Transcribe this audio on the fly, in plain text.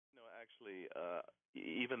actually,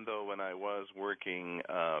 even though when I was working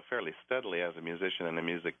fairly steadily as a musician and a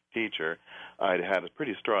music teacher, I'd had a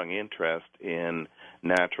pretty strong interest in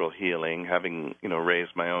natural healing, having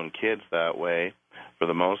raised my own kids that way for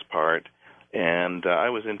the most part. And I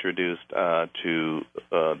was introduced to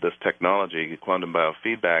this technology, quantum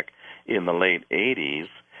biofeedback, in the late 80s,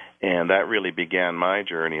 and that really began my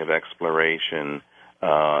journey of exploration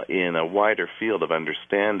in a wider field of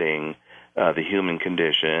understanding the human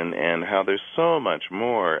condition and how there's so much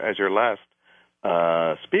more, as your last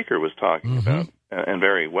speaker was talking about, and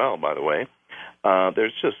very well, by the way.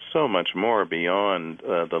 There's just so much more beyond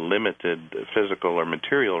the limited physical or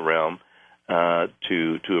material realm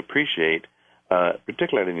to appreciate,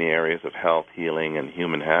 particularly in the areas of health, healing, and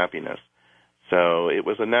human happiness. So it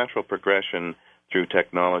was a natural progression through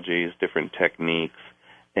technologies, different techniques,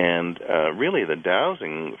 and really the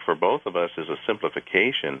dowsing for both of us is a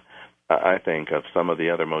simplification, I think, of some of the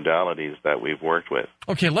other modalities that we've worked with.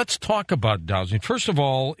 Okay, let's talk about dowsing. First of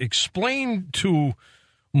all, explain to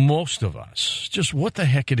most of us just what the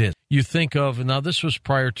heck it is. You think of, now this was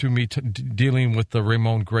prior to me dealing with the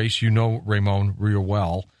Ramon Grace. You know Ramon real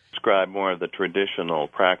well. Describe more of the traditional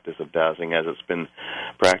practice of dowsing as it's been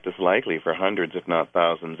practiced likely for hundreds, if not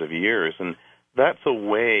thousands of years. And that's a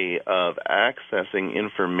way of accessing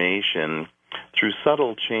information through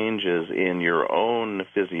subtle changes in your own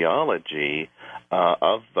physiology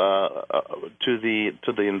to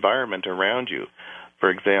the environment around you. For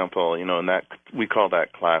example, in that we call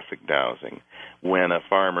that classic dowsing. When a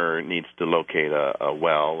farmer needs to locate a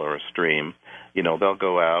well or a stream, they'll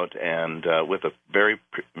go out and with a very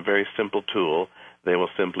very simple tool, they will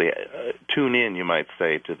simply tune in, you might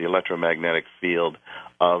say, to the electromagnetic field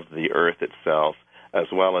of the earth itself, as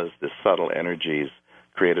well as the subtle energies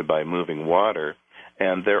created by moving water,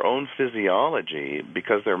 and their own physiology,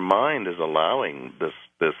 because their mind is allowing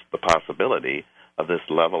the possibility of this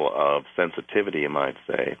level of sensitivity, you might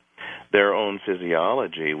say. Their own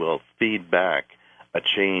physiology will feed back a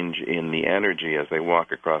change in the energy as they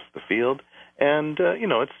walk across the field, and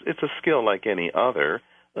it's a skill like any other.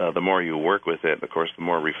 The more you work with it, of course, the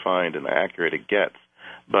more refined and accurate it gets.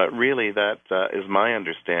 But really, that is my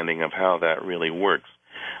understanding of how that really works.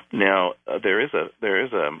 Now, there is a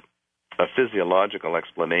physiological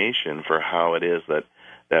explanation for how it is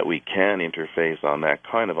that we can interface on that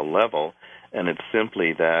kind of a level, and it's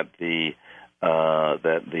simply that the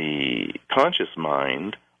conscious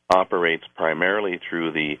mind operates primarily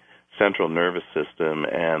through the central nervous system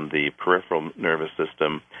and the peripheral nervous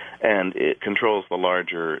system, and it controls the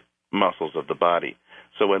larger muscles of the body.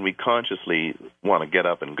 So when we consciously want to get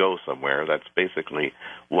up and go somewhere, that's basically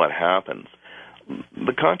what happens.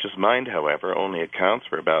 The conscious mind, however, only accounts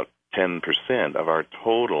for about 10% of our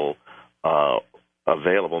total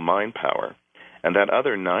available mind power. And that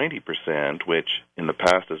other 90%, which in the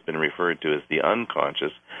past has been referred to as the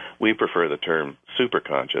unconscious, we prefer the term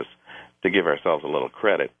superconscious to give ourselves a little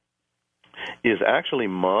credit, is actually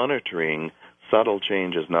monitoring subtle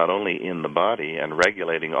changes not only in the body and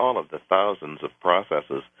regulating all of the thousands of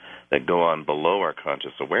processes that go on below our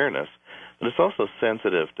conscious awareness, but it's also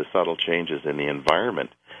sensitive to subtle changes in the environment.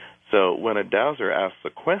 So when a dowser asks a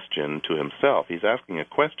question to himself, he's asking a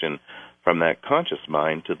question from that conscious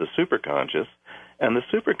mind to the superconscious, and the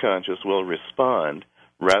superconscious will respond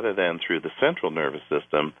rather than through the central nervous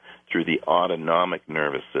system, through the autonomic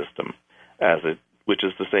nervous system, which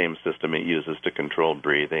is the same system it uses to control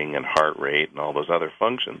breathing and heart rate and all those other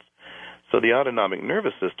functions. So the autonomic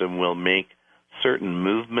nervous system will make certain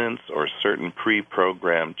movements or certain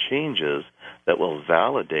pre-programmed changes that will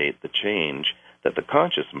validate the change that the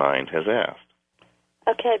conscious mind has asked.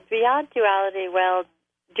 Okay, beyond duality, well,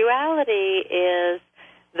 duality is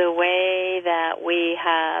the way that we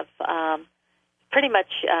have pretty much,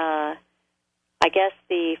 I guess,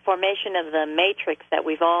 the formation of the matrix that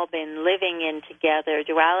we've all been living in together.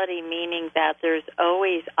 Duality meaning that there's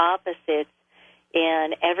always opposites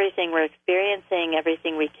in everything we're experiencing,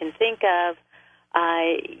 everything we can think of.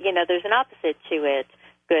 There's an opposite to it,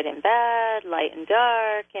 good and bad, light and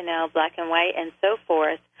dark, black and white, and so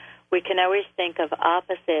forth. We can always think of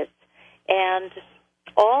opposites. And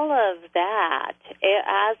all of that,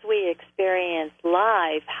 as we experience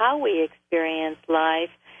life, how we experience life,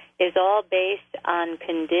 is all based on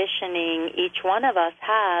conditioning each one of us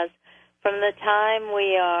has from the time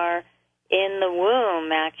we are in the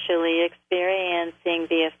womb, actually experiencing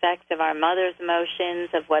the effects of our mother's emotions,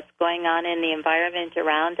 of what's going on in the environment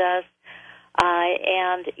around us.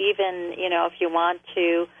 And even, if you want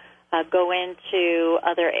to go into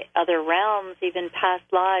other realms, even past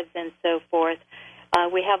lives and so forth,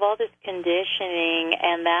 we have all this conditioning,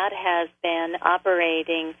 and that has been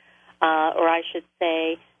operating or I should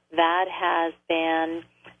say, that has been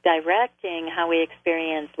directing how we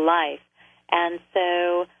experience life. And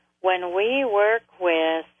so when we work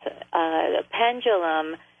with a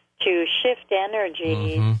pendulum to shift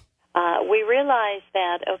energies, we realize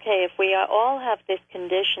that, okay, if we all have this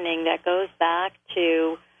conditioning that goes back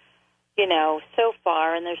to, so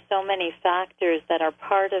far, and there's so many factors that are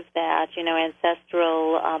part of that,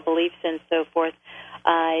 ancestral beliefs and so forth,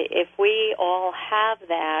 if we all have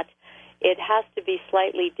that, it has to be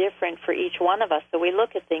slightly different for each one of us. So we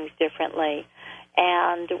look at things differently.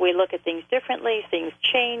 And we look at things differently. Things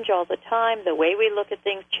change all the time. The way we look at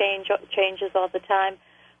things changes all the time.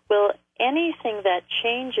 Well, anything that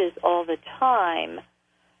changes all the time,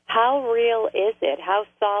 how real is it? How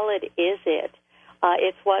solid is it?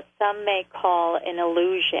 It's what some may call an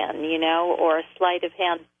illusion, or a sleight of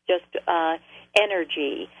hand, just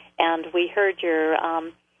energy. And we heard your,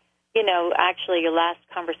 actually your last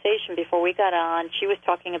conversation before we got on, she was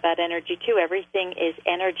talking about energy too. Everything is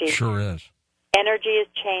energy. Sure is. Energy is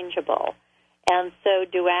changeable. And so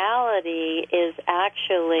duality is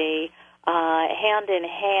actually hand in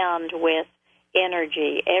hand with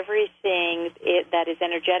energy. Everything that is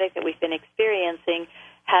energetic that we've been experiencing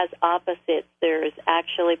has opposites. There's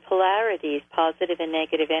actually polarities, positive and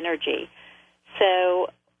negative energy. So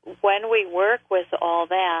when we work with all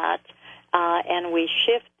that and we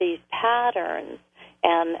shift these patterns,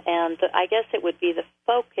 and I guess it would be the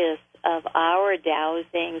focus of our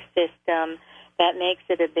dowsing system that makes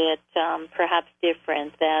it a bit perhaps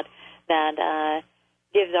different, that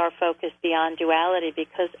gives our focus beyond duality,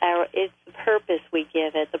 because it's the purpose we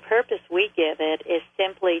give it. The purpose we give it is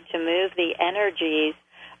simply to move the energies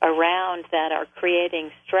around that are creating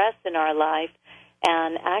stress in our life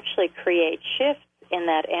and actually create shifts in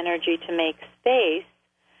that energy to make space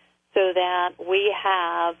so that we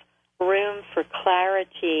have room for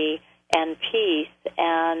clarity and peace,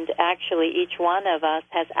 and actually each one of us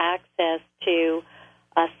has access to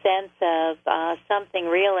a sense of something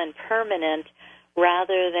real and permanent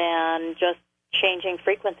rather than just changing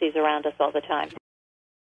frequencies around us all the time.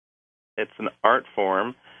 It's an art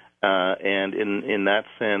form, and in that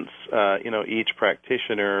sense, each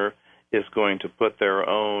practitioner is going to put their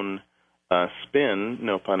own spin,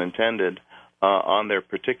 no pun intended, on their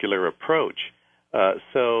particular approach.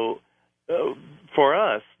 So for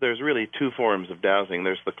us, there's really two forms of dowsing.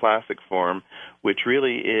 There's the classic form, which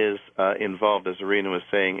really is involved, as Irina was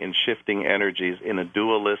saying, in shifting energies in a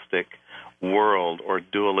dualistic world or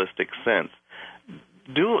dualistic sense.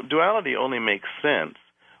 Duality only makes sense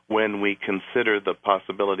when we consider the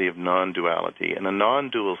possibility of non-duality. And a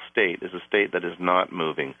non-dual state is a state that is not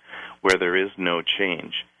moving, where there is no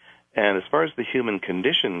change. And as far as the human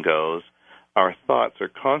condition goes, our thoughts are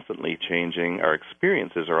constantly changing, our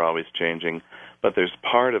experiences are always changing, but there's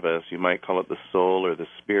part of us, you might call it the soul or the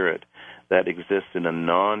spirit, that exists in a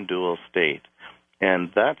non-dual state.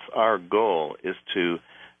 And that's our goal, is to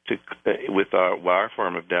with our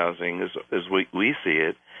form of dowsing, as we see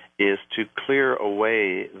it, is to clear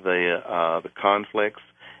away the conflicts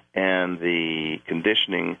and the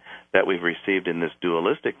conditioning that we've received in this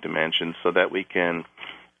dualistic dimension so that we can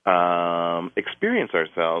experience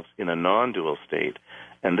ourselves in a non-dual state.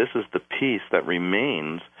 And this is the peace that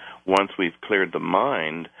remains once we've cleared the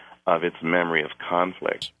mind of its memory of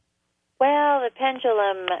conflict. Well, the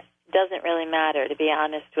pendulum doesn't really matter, to be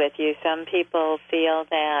honest with you. Some people feel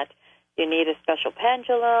that you need a special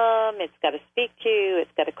pendulum, it's got to speak to you,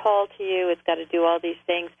 it's got to call to you, it's got to do all these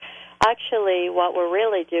things. Actually, what we're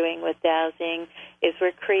really doing with dowsing is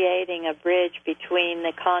we're creating a bridge between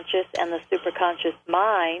the conscious and the superconscious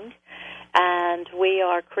mind, and we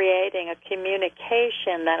are creating a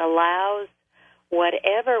communication that allows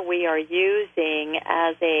whatever we are using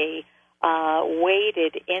as a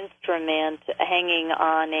weighted instrument hanging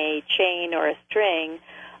on a chain or a string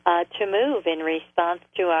to move in response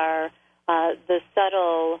to our the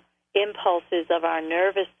subtle impulses of our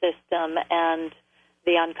nervous system and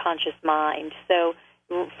the unconscious mind. So,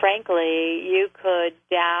 frankly, you could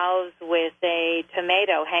douse with a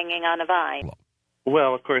tomato hanging on a vine.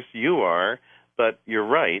 Well, of course you are, but you're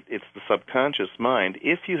right. It's the subconscious mind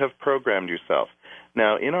if you have programmed yourself.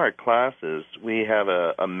 Now, in our classes, we have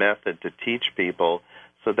a method to teach people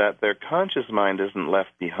so that their conscious mind isn't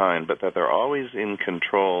left behind, but that they're always in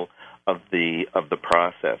control of the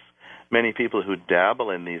process. Many people who dabble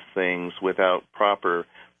in these things without proper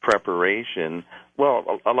preparation,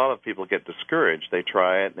 well, a lot of people get discouraged. They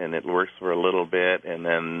try it, and it works for a little bit, and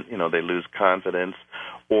then, they lose confidence,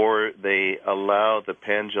 or they allow the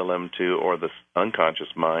pendulum or the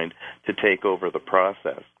unconscious mind to take over the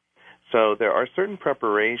process. So there are certain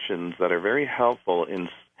preparations that are very helpful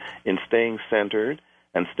in staying centered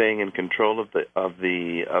and staying in control of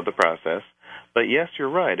the process. But yes, you're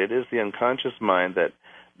right. It is the unconscious mind that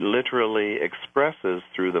literally expresses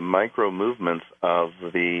through the micro movements of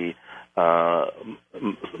the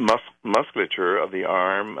musculature of the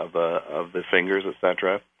arm, of the fingers,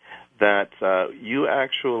 etc., that you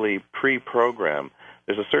actually pre-program.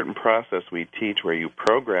 There's a certain process we teach where you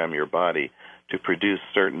program your body to produce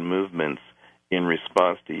certain movements in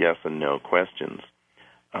response to yes and no questions.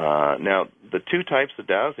 Now, the two types of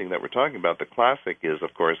dowsing that we're talking about, the classic is,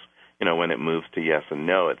 of course, when it moves to yes and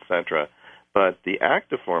no, etc. But the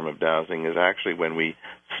active form of dowsing is actually when we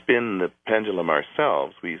spin the pendulum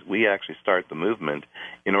ourselves. We actually start the movement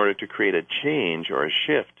in order to create a change or a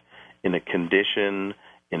shift in a condition,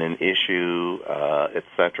 in an issue,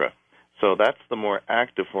 etc. So that's the more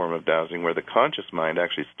active form of dowsing, where the conscious mind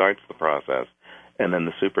actually starts the process, and then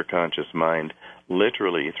the superconscious mind,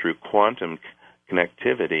 literally through quantum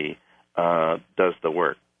connectivity, does the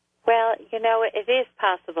work. Well, it is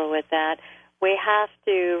possible with that. We have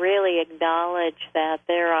to really acknowledge that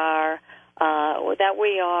that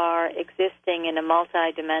we are existing in a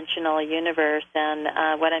multidimensional universe, and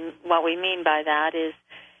what we mean by that is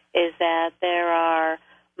that there are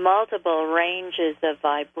multiple ranges of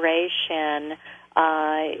vibration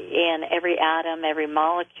in every atom, every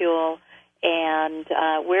molecule, and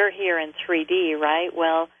we're here in 3D, right?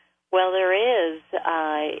 Well, there is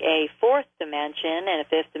a fourth dimension and a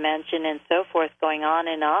fifth dimension and so forth going on.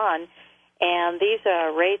 And these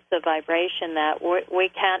are rates of vibration that we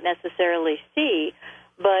can't necessarily see,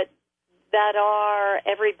 but that are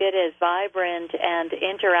every bit as vibrant and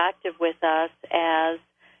interactive with us as,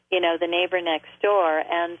 the neighbor next door.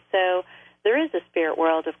 And so there is a spirit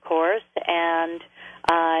world, of course, and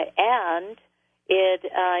it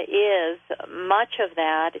is, much of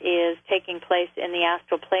that is taking place in the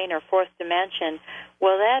astral plane or fourth dimension.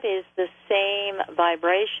 Well, that is the same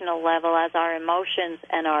vibrational level as our emotions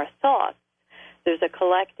and our thoughts. There's a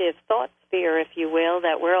collective thought sphere, if you will,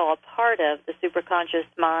 that we're all part of, the superconscious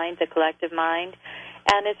mind, the collective mind,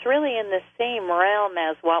 and it's really in the same realm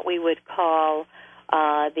as what we would call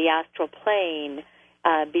the astral plane,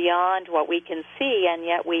 beyond what we can see, and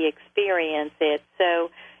yet we experience it. So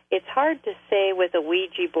it's hard to say with a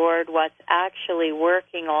Ouija board what's actually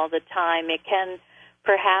working all the time. It can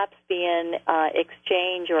perhaps be an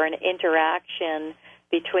exchange or an interaction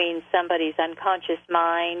between somebody's unconscious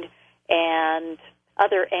mind and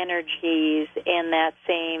other energies in that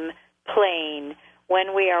same plane.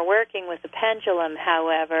 When we are working with the pendulum,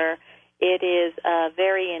 however, it is a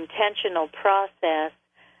very intentional process,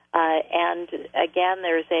 and again,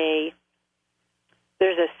 there's a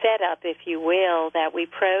setup, if you will, that we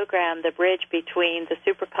program the bridge between the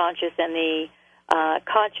superconscious and the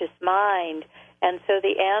conscious mind, and so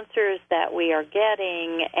the answers that we are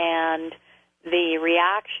getting and the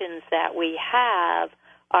reactions that we have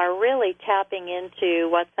are really tapping into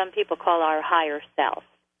what some people call our higher self.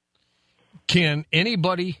 Can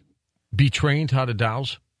anybody be trained how to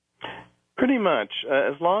dowse? Pretty much,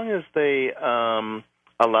 as long as they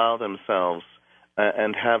allow themselves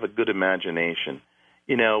and have a good imagination.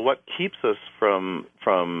 What keeps us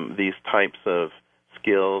from these types of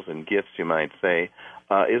skills and gifts, you might say,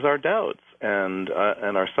 is our doubts and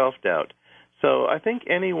our self-doubt. So I think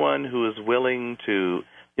anyone who is willing to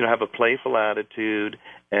have a playful attitude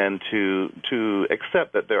and to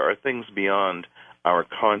accept that there are things beyond our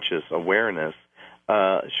conscious awareness,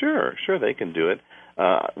 sure, they can do it.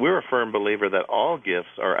 We're a firm believer that all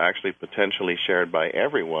gifts are actually potentially shared by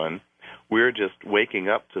everyone. We're just waking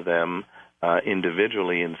up to them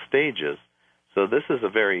individually in stages. So this is a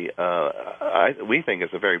very, we think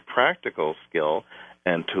it's a very practical skill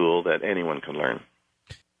and tool that anyone can learn.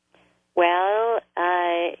 Well,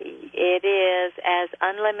 it is as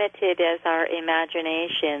unlimited as our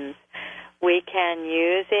imaginations. We can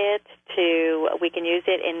use it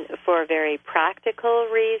for very practical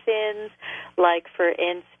reasons, like, for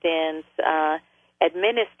instance,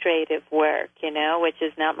 administrative work, which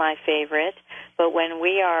is not my favorite. But when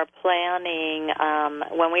we are planning,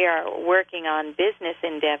 when we are working on business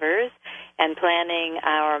endeavors and planning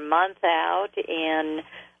our month out in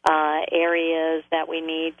areas that we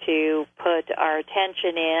need to put our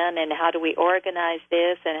attention in, and how do we organize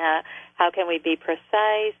this, and how can we be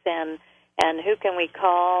precise, and who can we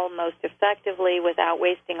call most effectively without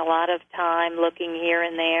wasting a lot of time looking here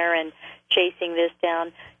and there and chasing this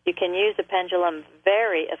down. You can use a pendulum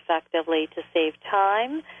very effectively to save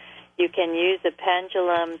time. You can use a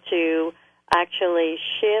pendulum to actually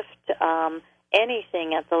shift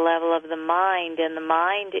anything at the level of the mind, and the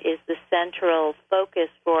mind is the central focus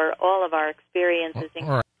for all of our experiences. All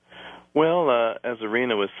right. Well, as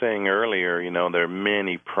Arena was saying earlier, there are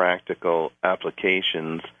many practical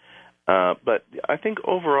applications, but I think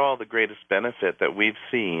overall the greatest benefit that we've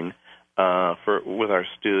seen with our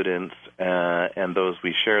students and those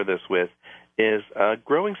we share this with is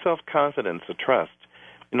growing self-confidence, a trust.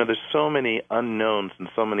 There's so many unknowns and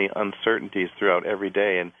so many uncertainties throughout every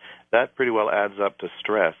day, and that pretty well adds up to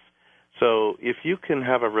stress. So if you can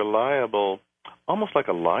have a reliable, almost like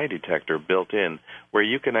a lie detector built in, where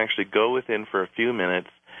you can actually go within for a few minutes,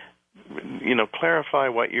 clarify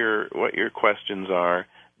what your questions are,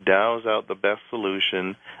 douse out the best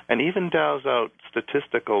solution, and even douse out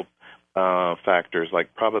statistical factors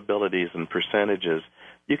like probabilities and percentages,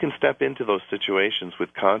 you can step into those situations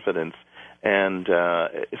with confidence. And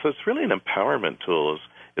so it's really an empowerment tool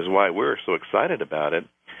is why we're so excited about it.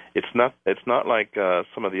 It's not like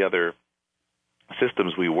some of the other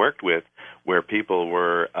systems we worked with where people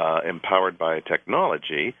were empowered by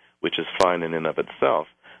technology, which is fine in and of itself,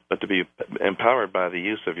 but to be empowered by the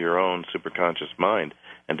use of your own superconscious mind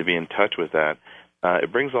and to be in touch with that,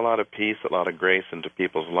 it brings a lot of peace, a lot of grace into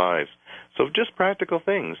people's lives. So just practical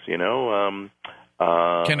things, Can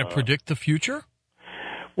it predict the future?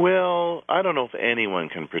 Well, I don't know if anyone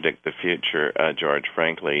can predict the future, George,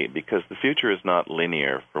 frankly, because the future is not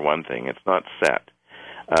linear, for one thing. It's not set.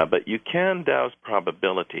 But you can douse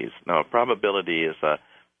probabilities. Now, a probability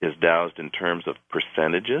is doused in terms of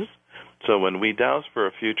percentages. So when we douse for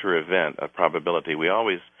a future event, a probability, we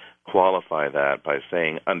always qualify that by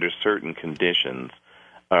saying under certain conditions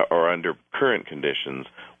or under current conditions,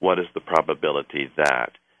 what is the probability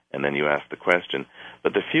that? And then you ask the question.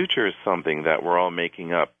 But the future is something that we're all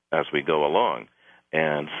making up as we go along.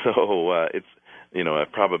 And so it's, a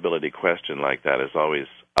probability question like that is always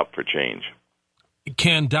up for change.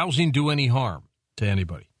 Can dowsing do any harm to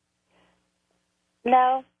anybody?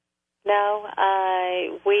 No.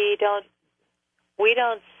 We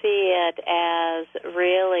don't see it as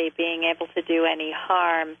really being able to do any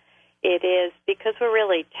harm. It is because we're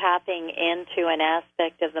really tapping into an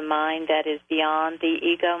aspect of the mind that is beyond the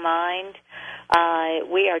ego mind.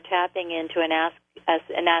 We are tapping into an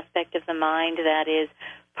aspect of the mind that is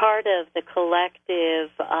part of the collective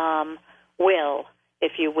will,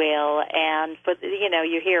 if you will, and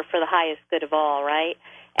you're here for the highest good of all, right?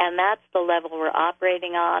 And that's the level we're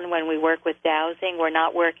operating on when we work with dowsing. We're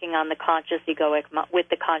not working on the conscious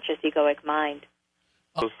egoic mind.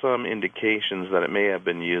 So some indications that it may have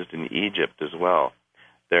been used in Egypt as well.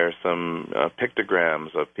 There are some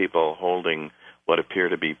pictograms of people holding what appear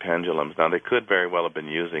to be pendulums. Now, they could very well have been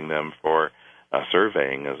using them for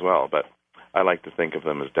surveying as well, but I like to think of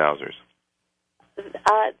them as dowsers.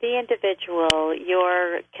 The individual,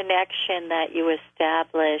 your connection that you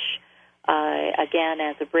establish, again,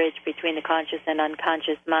 as a bridge between the conscious and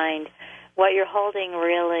unconscious mind, what you're holding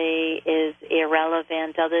really is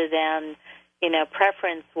irrelevant other than,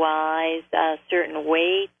 preference-wise, certain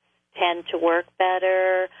weights tend to work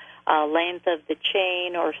better, length of the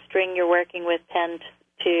chain or string you're working with tend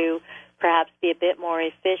to perhaps be a bit more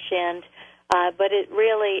efficient. But it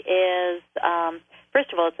really is,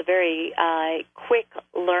 first of all, it's a very quick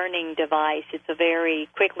learning device. It's a very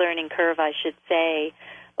quick learning curve, I should say,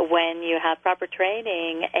 when you have proper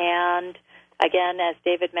training. And, again, as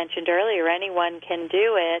David mentioned earlier, anyone can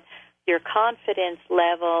do it. Your confidence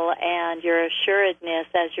level and your assuredness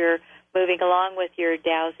as you're moving along with your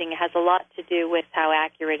dowsing has a lot to do with how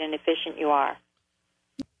accurate and efficient you are.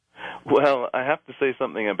 Well, I have to say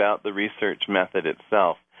something about the research method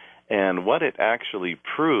itself. And what it actually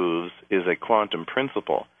proves is a quantum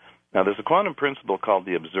principle. Now, there's a quantum principle called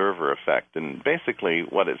the observer effect. And basically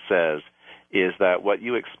what it says is that what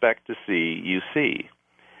you expect to see, you see.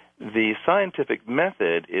 The scientific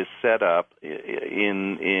method is set up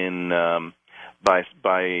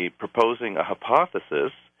by proposing a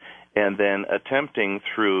hypothesis and then attempting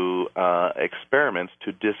through experiments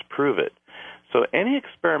to disprove it. So any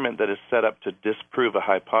experiment that is set up to disprove a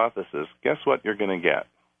hypothesis, guess what you're going to get?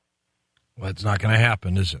 Well, it's not going to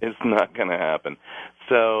happen, is it? It's not going to happen.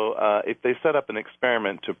 So if they set up an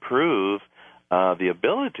experiment to prove the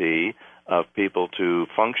ability of people to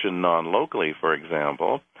function non-locally, for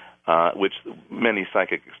example, which many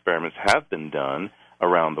psychic experiments have been done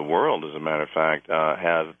around the world, as a matter of fact,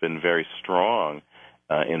 have been very strong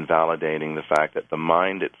in validating the fact that the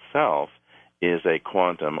mind itself is a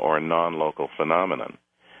quantum or a non-local phenomenon,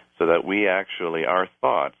 so that we actually, our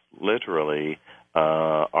thoughts literally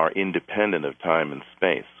are independent of time and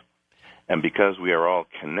space. And because we are all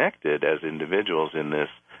connected as individuals in this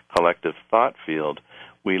collective thought field,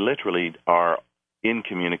 we literally are in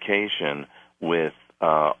communication with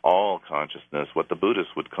all consciousness, what the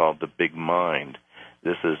Buddhists would call the big mind.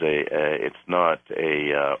 This is it's not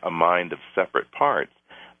a mind of separate parts,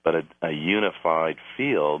 but a unified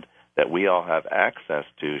field that we all have access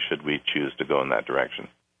to should we choose to go in that direction.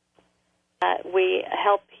 We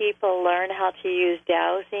help people learn how to use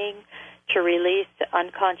dowsing to release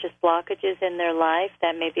unconscious blockages in their life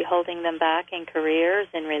that may be holding them back in careers,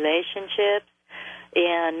 in relationships,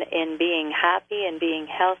 in being happy and being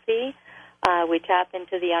healthy. We tap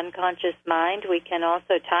into the unconscious mind. We can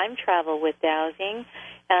also time travel with dowsing,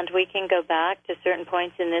 and we can go back to certain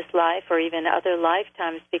points in this life or even other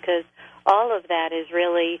lifetimes, because all of that is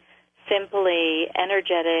really simply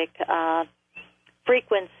energetic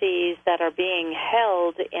frequencies that are being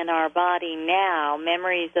held in our body now.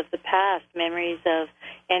 Memories of the past, memories of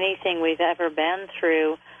anything we've ever been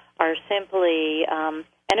through are simply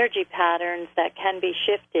energy patterns that can be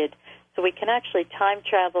shifted. So we can actually time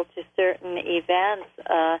travel to certain events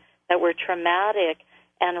that were traumatic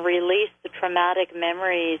and release the traumatic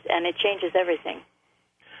memories, and it changes everything.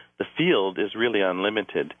 The field is really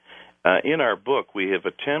unlimited. In our book, we have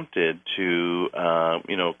attempted to,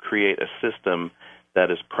 create a system that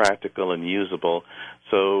is practical and usable,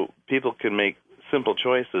 so people can make simple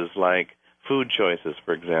choices like food choices,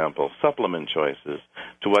 for example, supplement choices.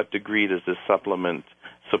 To what degree does this supplement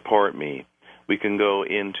support me? We can go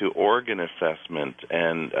into organ assessment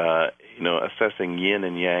and, assessing yin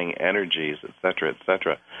and yang energies, et cetera, et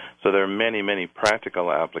cetera. So there are many, many practical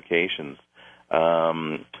applications.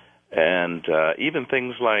 And even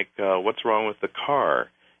things like what's wrong with the car.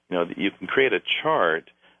 You can create a chart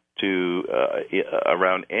to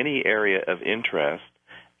around any area of interest,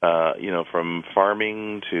 from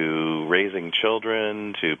farming to raising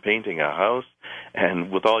children to painting a house,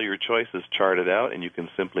 and with all your choices charted out, and you can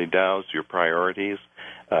simply douse your priorities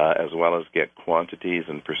as well as get quantities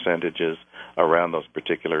and percentages around those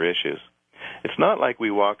particular issues. It's not like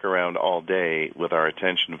we walk around all day with our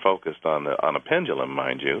attention focused on a pendulum,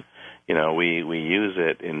 mind you. We use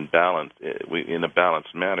it in a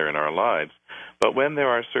balanced manner in our lives. But when there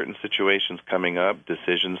are certain situations coming up,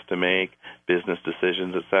 decisions to make, business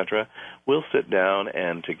decisions, etc., we'll sit down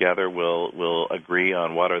and together we'll agree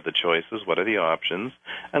on what are the choices, what are the options,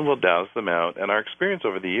 and we'll douse them out. And our experience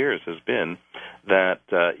over the years has been that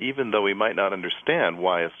even though we might not understand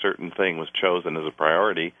why a certain thing was chosen as a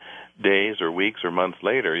priority, days or weeks or months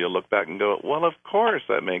later, you'll look back and go, well, of course,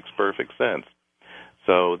 that makes perfect sense.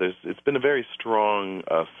 So it's been a very strong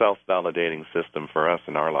self-validating system for us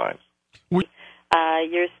in our lives.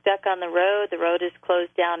 You're stuck on the road is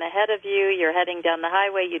closed down ahead of you, you're heading down the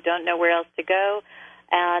highway, you don't know where else to go,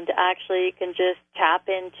 and actually you can just tap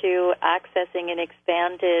into accessing an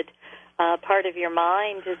expanded part of your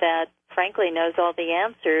mind that frankly knows all the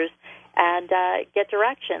answers and get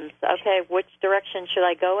directions. Okay, which direction should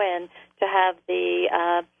I go in to have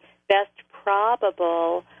the best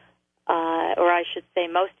probable, or I should say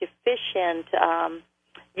most efficient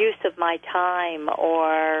use of my time,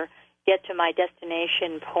 or get to my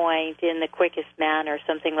destination point in the quickest manner,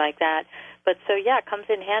 something like that. But so, yeah, it comes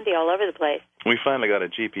in handy all over the place. We finally got a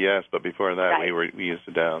GPS, but before that right. we used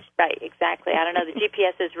to douse. Right, exactly. I don't know. The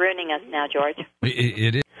GPS is ruining us now, George.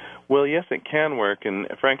 It is. Well, yes, it can work, and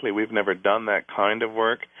frankly, we've never done that kind of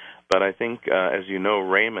work. But I think, as you know,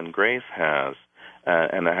 Raymond Grace has,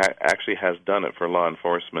 and actually has done it for law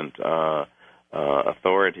enforcement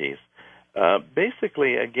authorities.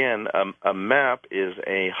 Basically, again, a map is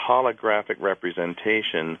a holographic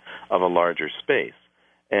representation of a larger space.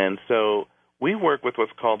 And so we work with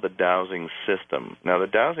what's called the dowsing system. Now, the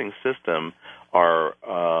dowsing system are,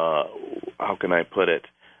 how can I put it,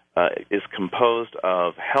 is composed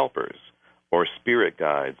of helpers or spirit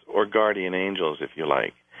guides or guardian angels, if you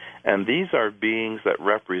like. And these are beings that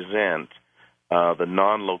represent the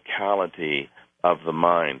non-locality of the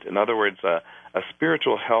mind. In other words, a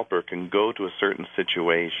spiritual helper can go to a certain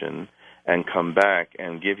situation and come back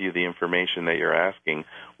and give you the information that you're asking,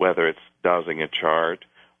 whether it's dowsing a chart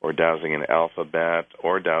or dowsing an alphabet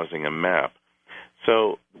or dowsing a map.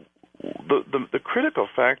 So the critical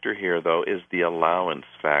factor here, though, is the allowance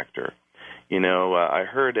factor. I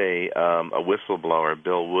heard a whistleblower,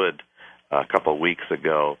 Bill Wood, a couple of weeks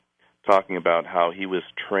ago, talking about how he was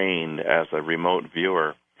trained as a remote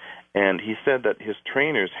viewer. And he said that his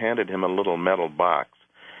trainers handed him a little metal box,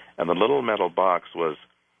 and the little metal box was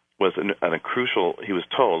a crucial. He was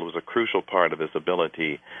told was a crucial part of his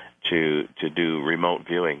ability to do remote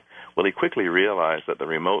viewing. Well, he quickly realized that the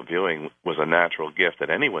remote viewing was a natural gift that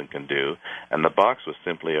anyone can do, and the box was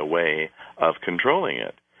simply a way of controlling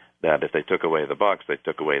it. That if they took away the box, they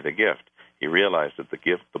took away the gift. He realized that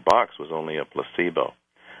the box was only a placebo.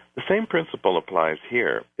 The same principle applies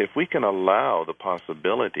here. If we can allow the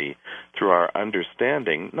possibility through our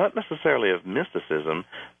understanding, not necessarily of mysticism,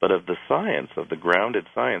 but of the science, of the grounded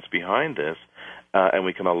science behind this, and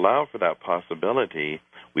we can allow for that possibility,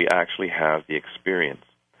 we actually have the experience.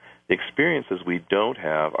 The experiences we don't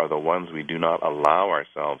have are the ones we do not allow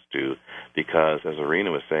ourselves to because, as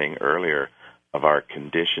Irina was saying earlier, of our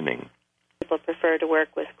conditioning. People prefer to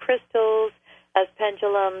work with crystals as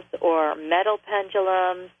pendulums or metal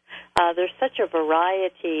pendulums. There's such a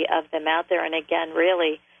variety of them out there. And again,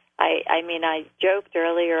 really, I joked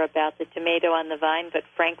earlier about the tomato on the vine, but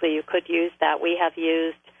frankly, you could use that. We have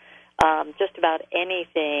used just about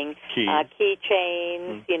anything,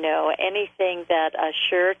 keychains, anything that a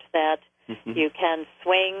shirt that you can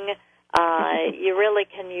swing. You really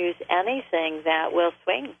can use anything that will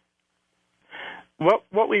swing.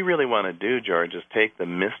 What we really want to do, George, is take the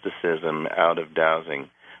mysticism out of dowsing.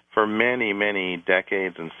 For many, many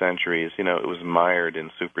decades and centuries, it was mired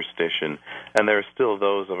in superstition, and there are still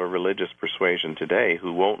those of a religious persuasion today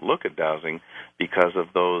who won't look at dowsing because of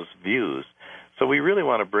those views. So we really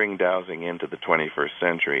want to bring dowsing into the 21st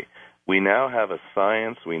century. We now have a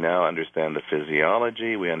science. We now understand the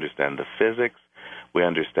physiology. We understand the physics. We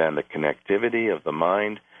understand the connectivity of the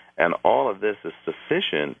mind. And all of this is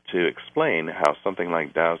sufficient to explain how something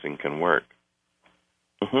like dowsing can work.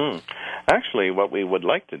 Actually, what we would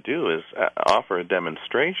like to do is offer a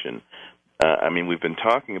demonstration. We've been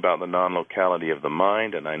talking about the non-locality of the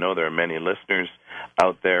mind, and I know there are many listeners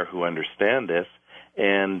out there who understand this.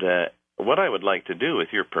 And what I would like to do, with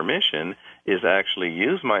your permission, is actually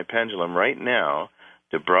use my pendulum right now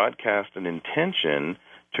to broadcast an intention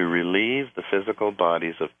to relieve the physical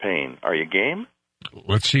bodies of pain. Are you game?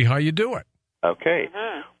 Let's see how you do it. Okay.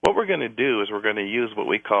 What we're going to do is we're going to use what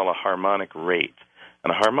we call a harmonic rate.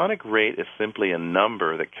 And a harmonic rate is simply a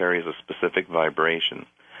number that carries a specific vibration.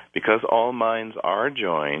 Because all minds are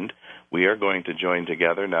joined, we are going to join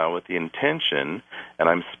together now with the intention, and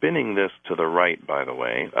I'm spinning this to the right, by the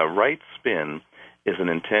way. A right spin is an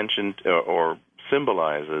intention or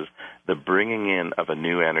symbolizes the bringing in of a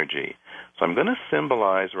new energy. So I'm going to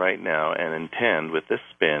symbolize right now and intend with this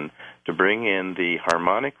spin to bring in the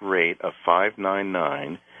harmonic rate of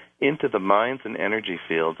 599 into the minds and energy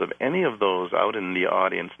fields of any of those out in the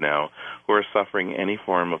audience now who are suffering any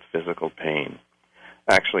form of physical pain.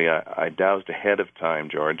 Actually, I dowsed ahead of time,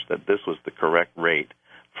 George, that this was the correct rate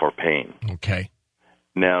for pain. Okay.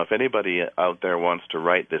 Now, if anybody out there wants to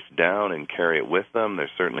write this down and carry it with them,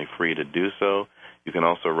 they're certainly free to do so. You can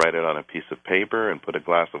also write it on a piece of paper and put a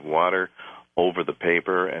glass of water over the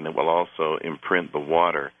paper, and it will also imprint the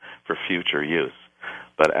water for future use.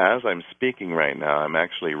 But as I'm speaking right now, I'm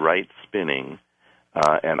actually right spinning,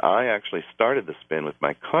 and I actually started the spin with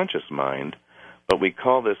my conscious mind, but we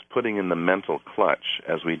call this putting in the mental clutch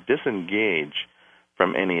as we disengage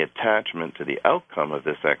from any attachment to the outcome of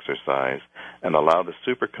this exercise and allow the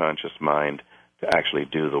superconscious mind to actually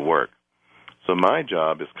do the work. So my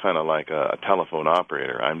job is kind of like a telephone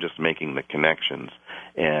operator. I'm just making the connections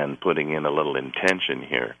and putting in a little intention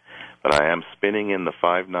here. But I am spinning in the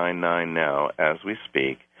 599 now as we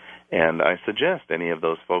speak, and I suggest any of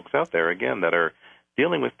those folks out there, again, that are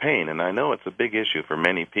dealing with pain, and I know it's a big issue for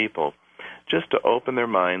many people, just to open their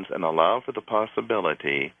minds and allow for the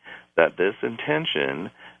possibility that this intention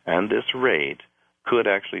and this rate could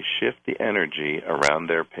actually shift the energy around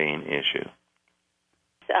their pain issue.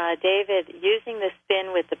 David, using the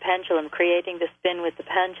spin with the pendulum, creating the spin with the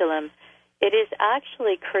pendulum, it is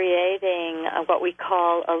actually creating what we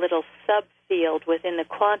call a little subfield within the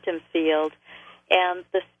quantum field. And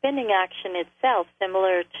the spinning action itself,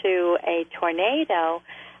 similar to a tornado,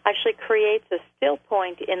 actually creates a still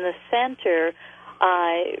point in the center,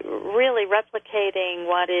 really replicating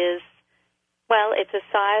what is, well, it's a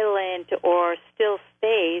silent or still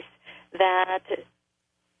space that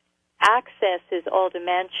accesses all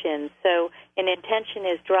dimensions. So an intention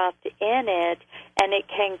is dropped in it, and it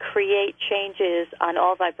can create changes on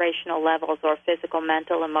all vibrational levels, or physical,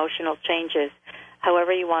 mental, emotional changes,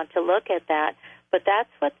 however you want to look at that. But that's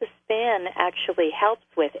what the spin actually helps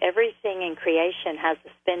with. Everything in creation has a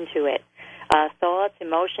spin to it. Thoughts,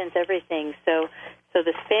 emotions, everything. So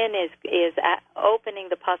the spin is opening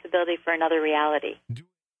the possibility for another reality.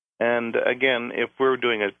 And again, if we're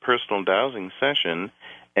doing a personal dowsing session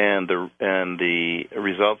and the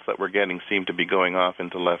results that we're getting seem to be going off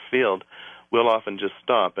into left field, we'll often just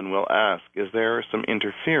stop and we'll ask, is there some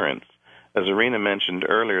interference? As Irina mentioned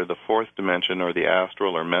earlier, the fourth dimension, or the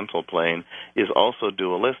astral or mental plane, is also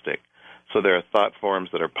dualistic. So there are thought forms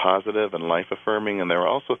that are positive and life-affirming, and there are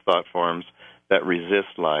also thought forms that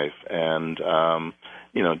resist life and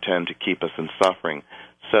tend to keep us in suffering.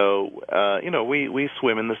 So, we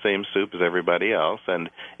swim in the same soup as everybody else, and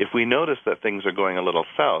if we notice that things are going a little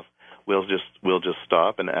south, we'll just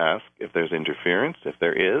stop and ask if there's interference. If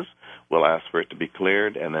there is, we'll ask for it to be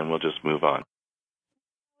cleared, and then we'll just move on.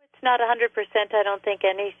 It's not 100%. I don't think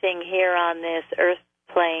anything here on this earth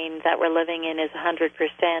plane that we're living in is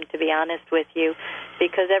 100%, to be honest with you,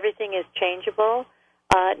 because everything is changeable.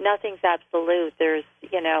 Nothing's absolute. There's,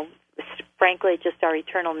 frankly, just our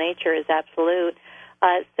eternal nature is absolute.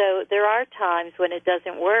 So there are times when it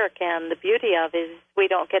doesn't work, and the beauty of it is we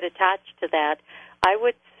don't get attached to that. I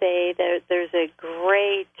would say that there's a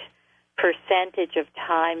great percentage of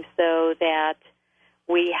times, though, that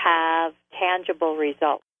we have tangible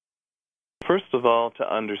results. First of all,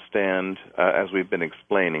 to understand, as we've been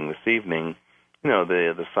explaining this evening,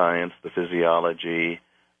 the science, the physiology,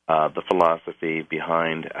 the philosophy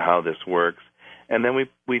behind how this works, and then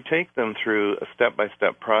we take them through a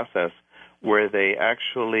step-by-step process where they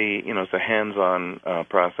actually, it's a hands-on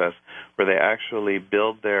process where they actually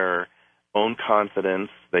build their own confidence,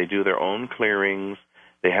 they do their own clearings,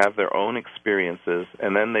 they have their own experiences,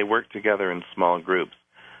 and then they work together in small groups.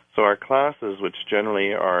 So our classes, which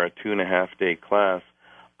generally are a 2.5-day class,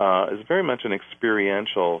 is very much an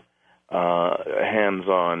experiential,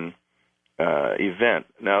 hands-on event.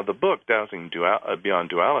 Now, the book, Dowsing Beyond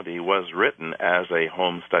Duality, was written as a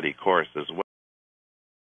home study course as well.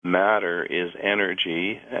 Matter is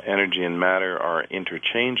energy. Energy and matter are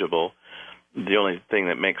interchangeable. The only thing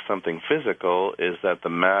that makes something physical is that the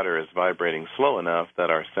matter is vibrating slow enough that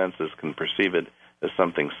our senses can perceive it as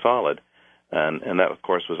something solid. And that, of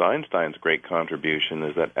course, was Einstein's great contribution,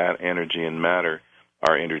 is that energy and matter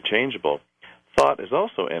are interchangeable. Thought is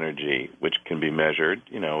also energy, which can be measured,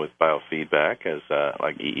 with biofeedback, as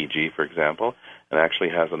like EEG, for example, and actually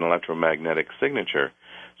has an electromagnetic signature.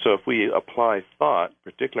 So if we apply thought,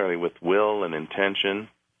 particularly with will and intention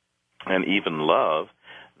and even love,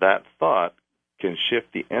 that thought can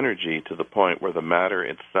shift the energy to the point where the matter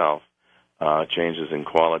itself changes in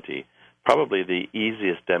quality. Probably the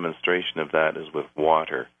easiest demonstration of that is with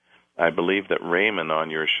water. I believe that Raymond on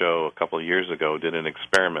your show a couple of years ago did an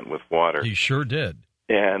experiment with water. He sure did.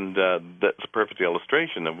 And that's a perfect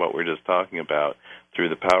illustration of what we're just talking about. Through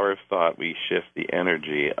the power of thought, we shift the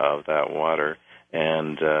energy of that water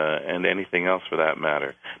and anything else for that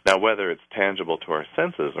matter. Now, whether it's tangible to our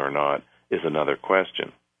senses or not is another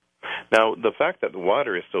question. Now, the fact that the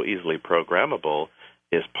water is so easily programmable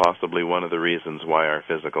is possibly one of the reasons why our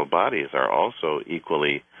physical bodies are also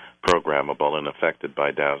equally programmable and affected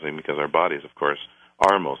by dowsing, because our bodies, of course,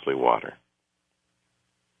 are mostly water.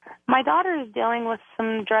 My daughter is dealing with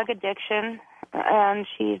some drug addiction, and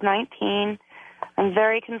she's 19. I'm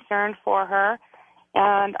very concerned for her,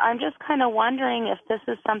 and I'm just kind of wondering if this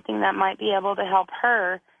is something that might be able to help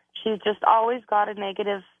her. She's just always got a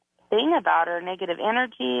negative thing about her, negative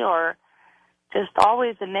energy, or just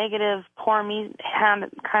always a negative, poor me hand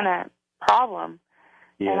kind of problem.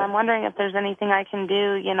 Yeah. And I'm wondering if there's anything I can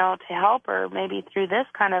do, to help her, maybe through this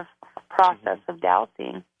kind of process of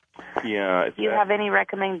dowsing. Yeah. Do you have any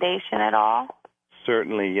recommendation at all?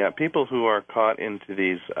 Certainly, yeah. People who are caught into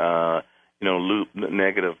these,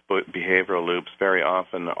 negative behavioral loops very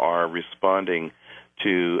often are responding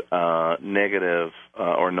to negative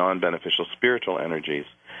or non-beneficial spiritual energies.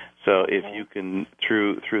 So if you can,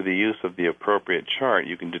 through the use of the appropriate chart,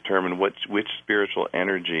 you can determine which spiritual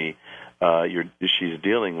energy she's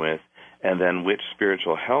dealing with, and then which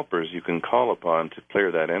spiritual helpers you can call upon to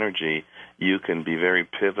clear that energy. You can be very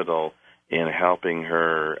pivotal in helping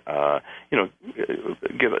her, get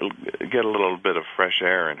a little bit of fresh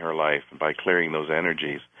air in her life by clearing those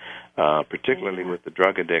energies. Particularly with the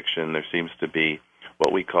drug addiction, there seems to be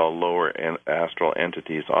what we call lower astral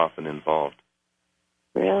entities often involved.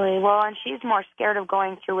 Really? Well, and she's more scared of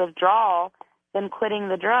going through withdrawal than quitting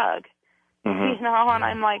the drug. Mm-hmm. And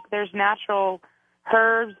I'm like, there's natural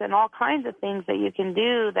herbs and all kinds of things that you can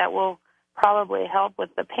do that will probably help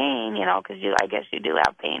with the pain, because I guess you do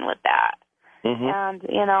have pain with that. Mm-hmm. And,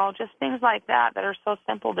 just things like that are so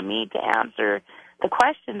simple to me to answer the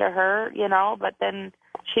question to her, but then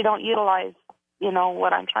she don't utilize,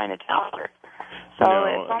 what I'm trying to tell her. So no,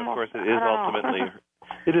 it's almost, and of course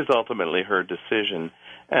it is ultimately her decision.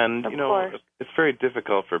 And, it's very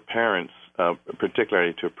difficult for parents,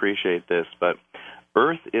 particularly, to appreciate this, but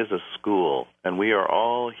Earth is a school, and we are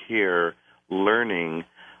all here learning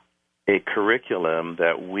a curriculum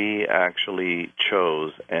that we actually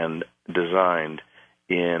chose and designed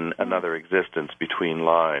in another existence between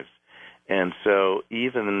lives. And so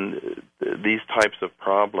even these types of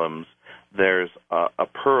problems, there's a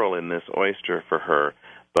pearl in this oyster for her,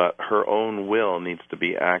 but her own will needs to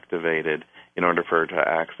be activated in order for her to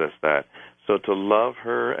access that. So to love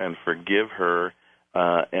her and forgive her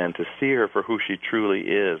and to see her for who she truly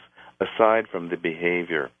is, aside from the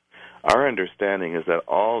behavior. Our understanding is that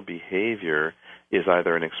all behavior is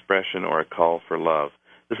either an expression or a call for love.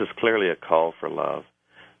 This is clearly a call for love.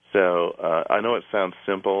 So I know it sounds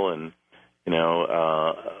simple, and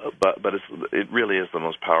but it really is the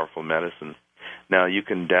most powerful medicine. Now, you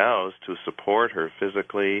can douse to support her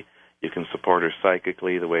physically. You can support her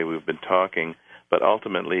psychically, the way we've been talking. But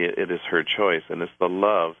ultimately, it is her choice, and it's the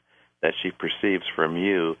love that she perceives from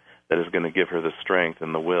you that is going to give her the strength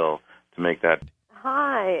and the will to make that.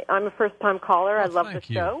 Hi, I'm a first-time caller. I love the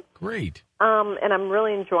show. Great. And I'm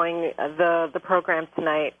really enjoying the program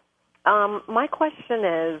tonight. My question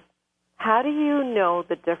is, how do you know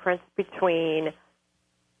the difference between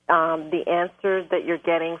the answers that you're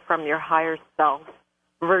getting from your higher self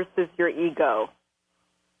versus your ego?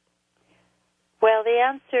 Well, the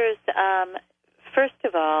answers, first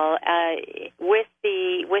of all,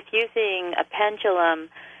 with using a pendulum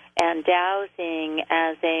and dowsing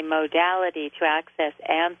as a modality to access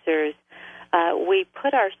answers, we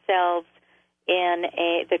put ourselves in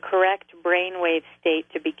the correct brainwave state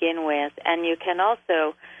to begin with, and you can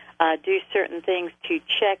also do certain things to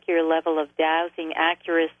check your level of dowsing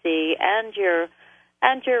accuracy, and you're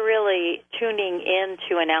really tuning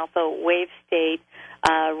into an alpha wave state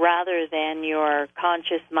rather than your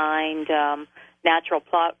conscious mind, natural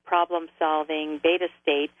problem-solving beta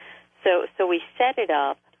state. So we set it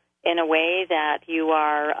up in a way that you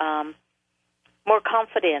are more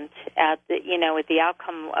confident at the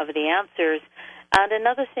outcome of the answers. And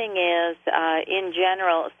another thing is, in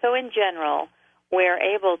general, we're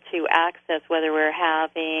able to access whether we're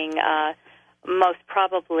having most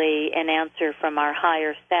probably an answer from our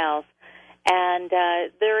higher self. And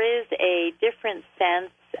there is a different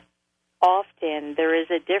sense, often, there is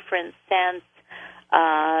a different sense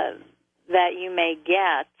that you may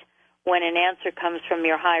get when an answer comes from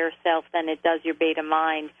your higher self than it does your beta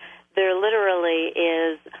mind. There literally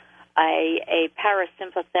is a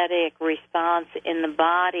parasympathetic response in the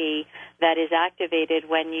body that is activated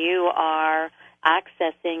when you are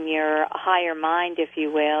accessing your higher mind, if you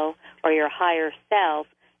will, or your higher self.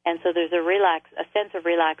 And so there's a sense of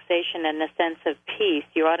relaxation and a sense of peace.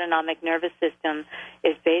 Your autonomic nervous system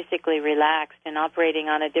is basically relaxed and operating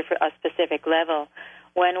on a specific level.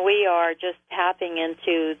 When we are just tapping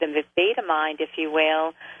into the beta mind, if you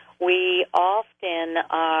will, we often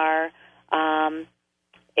are,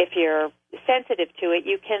 if you're sensitive to it,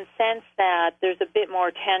 you can sense that there's a bit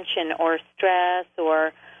more tension or stress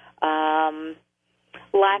or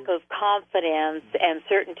lack of confidence and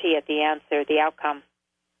certainty at the answer, the outcome.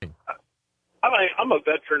 I'm a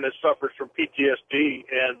veteran that suffers from PTSD,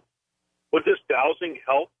 and would this dowsing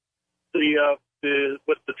help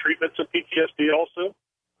with the treatments of PTSD also?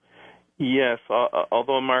 Yes,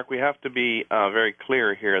 although, Mark, we have to be very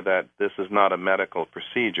clear here that this is not a medical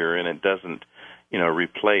procedure, and it doesn't,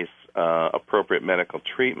 replace appropriate medical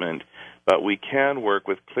treatment. But we can work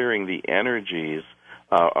with clearing the energies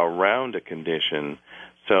around a condition.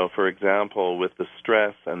 So, for example, with the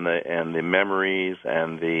stress and the memories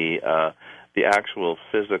and the actual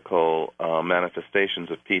physical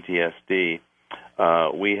manifestations of PTSD,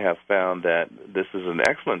 we have found that this is an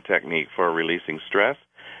excellent technique for releasing stress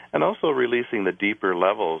and also releasing the deeper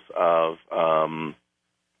levels of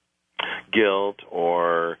guilt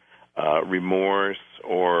or remorse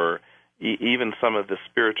or even some of the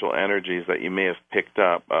spiritual energies that you may have picked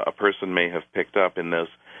up, a person may have picked up in those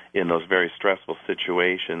very stressful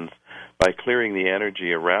situations. By clearing the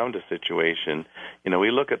energy around a situation,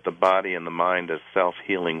 we look at the body and the mind as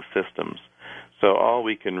self-healing systems. So all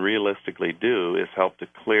we can realistically do is help to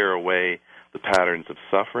clear away the patterns of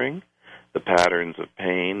suffering, the patterns of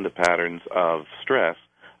pain, the patterns of stress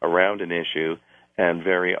around an issue, and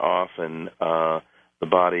very often the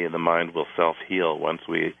body and the mind will self-heal once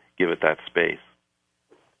we give it that space.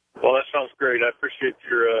 Well, that sounds great. I appreciate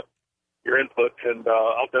your input, and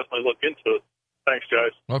I'll definitely look into it. Thanks,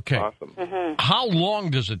 guys. Okay. Awesome. Mm-hmm. How long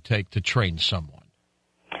does it take to train someone?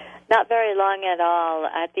 Not very long at all.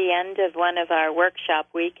 At the end of one of our workshop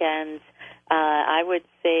weekends, I would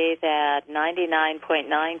say that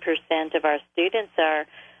 99.9% of our students are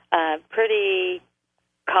pretty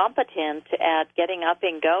competent at getting up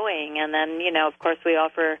and going. And then, of course, we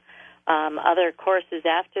offer other courses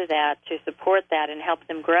after that to support that and help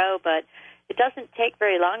them grow. But it doesn't take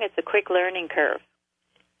very long. It's a quick learning curve.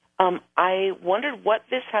 I wondered what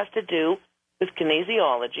this has to do with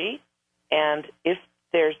kinesiology and if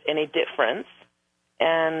there's any difference.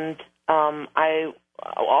 And I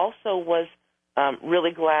also was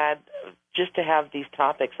really glad just to have these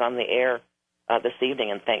topics on the air this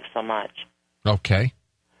evening, and thanks so much. Okay.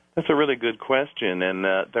 That's a really good question, and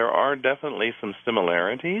there are definitely some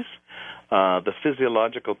similarities. The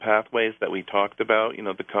physiological pathways that we talked about,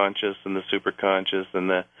 the conscious and the superconscious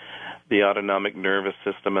and the autonomic nervous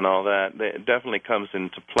system and all that, it definitely comes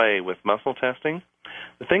into play with muscle testing.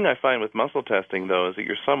 The thing I find with muscle testing, though, is that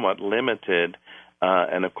you're somewhat limited,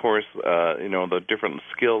 and of course, the different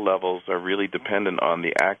skill levels are really dependent on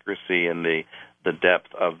the accuracy and the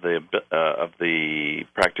depth of the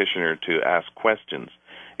practitioner to ask questions.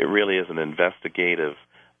 It really is an investigative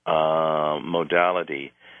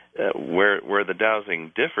modality. Where the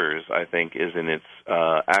dowsing differs, I think, is in its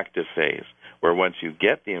active phase, where once you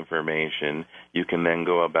get the information, you can then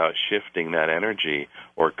go about shifting that energy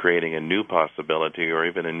or creating a new possibility or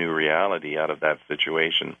even a new reality out of that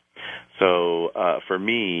situation. So for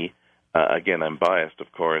me, again, I'm biased,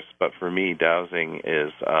 of course, but for me, dowsing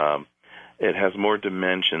is it has more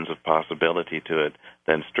dimensions of possibility to it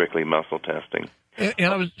than strictly muscle testing.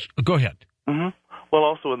 And go ahead. Mm-hmm. Well,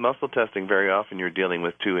 also with muscle testing, very often you're dealing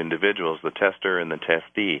with two individuals, the tester and the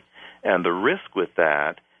testee. And the risk with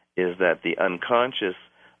that is that the unconscious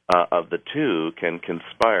of the two can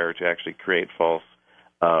conspire to actually create false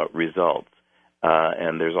results.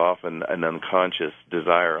 And there's often an unconscious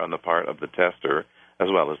desire on the part of the tester, as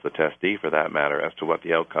well as the testee for that matter, as to what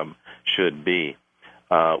the outcome should be.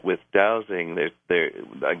 With dowsing, there,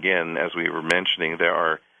 again, as we were mentioning, there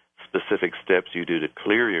are specific steps you do to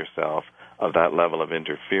clear yourself of that level of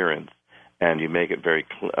interference, and you make it very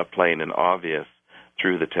plain and obvious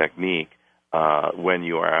through the technique when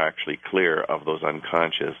you are actually clear of those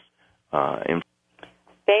unconscious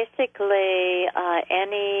Basically,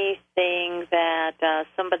 anything that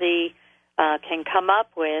somebody can come up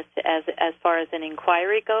with as far as an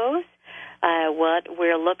inquiry goes, what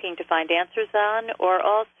we're looking to find answers on, or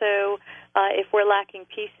also if we're lacking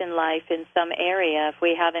peace in life in some area, if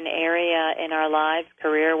we have an area in our lives,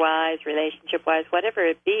 career-wise, relationship-wise, whatever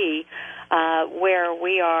it be, where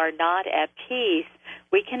we are not at peace,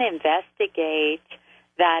 we can investigate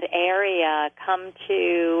that area, come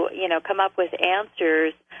up with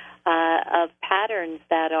answers of patterns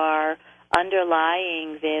that are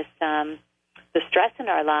underlying this the stress in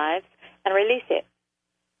our lives, and release it.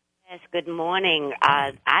 Yes, good morning.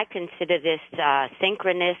 I consider this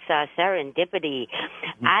synchronous serendipity.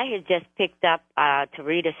 I had just picked up to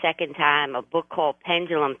read a second time a book called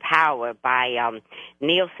Pendulum Power by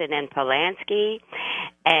Nielsen and Polanski,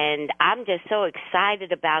 and I'm just so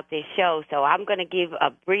excited about this show, so I'm going to give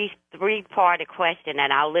a brief three-part question,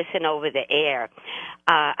 and I'll listen over the air.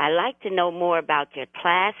 I'd like to know more about your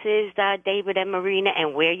classes, David and Marina,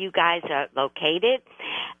 and where you guys are located.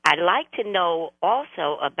 I'd like to know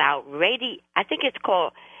also about I think it's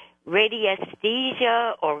called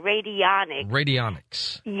radiesthesia or radionics.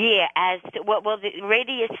 Radionics. Yeah, the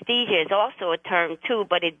radiesthesia is also a term too,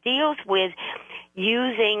 but it deals with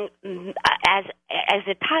using as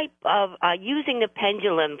a type of using the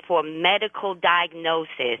pendulum for medical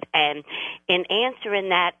diagnosis, and in answering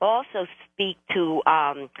that, also speak to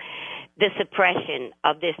the suppression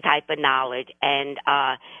of this type of knowledge. And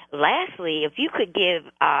lastly, if you could give,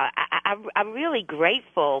 I'm really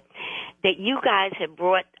grateful that you guys have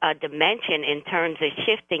brought a dimension in terms of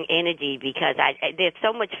shifting energy, because there's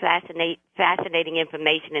so much fascinating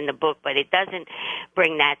information in the book, but it doesn't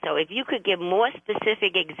bring that. So if you could give more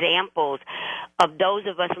specific examples of those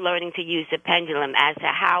of us learning to use the pendulum as to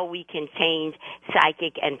how we can change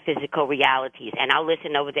psychic and physical realities. And I'll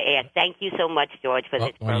listen over the air. Thank you so much, George, for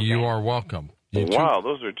this program. You are welcome. Wow,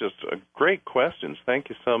 those are just great questions. Thank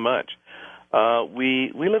you so much.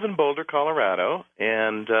 We live in Boulder, Colorado,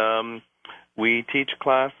 and we teach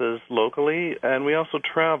classes locally, and we also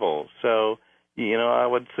travel. So, I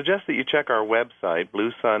would suggest that you check our website,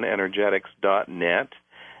 bluesunenergetics.net,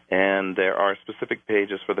 and there are specific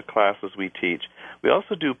pages for the classes we teach. We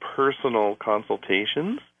also do personal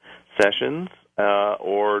consultations, sessions,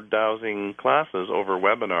 or dowsing classes over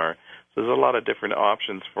webinar. So there's a lot of different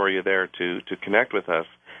options for you there to connect with us,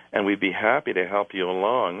 and we'd be happy to help you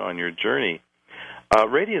along on your journey.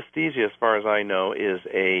 Radiesthesia, as far as I know, is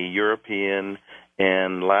a European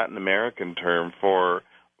and Latin American term for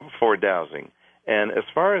dowsing. And as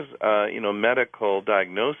far as medical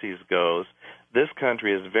diagnoses goes, this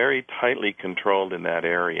country is very tightly controlled in that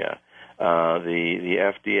area. The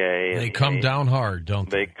FDA. They come down hard, don't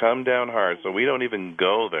they? They come down hard, so we don't even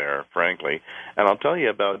go there, frankly. And I'll tell you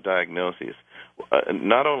about diagnoses.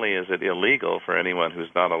 Not only is it illegal for anyone who's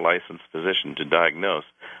not a licensed physician to diagnose,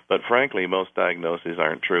 but frankly, most diagnoses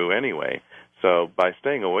aren't true anyway. So by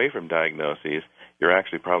staying away from diagnoses, you're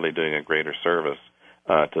actually probably doing a greater service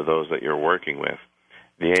to those that you're working with.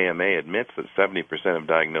 The AMA admits that 70% of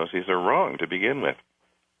diagnoses are wrong to begin with.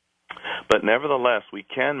 But nevertheless, we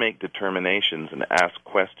can make determinations and ask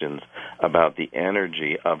questions about the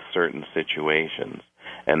energy of certain situations.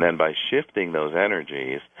 And then by shifting those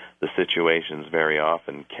energies, the situations very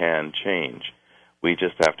often can change. We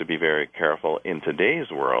just have to be very careful in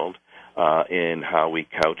today's world in how we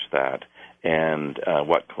couch that and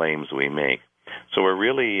what claims we make. So we're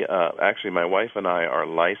really, actually my wife and I are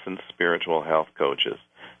licensed spiritual health coaches.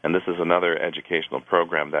 And this is another educational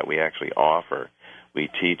program that we actually offer. We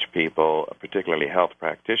teach people, particularly health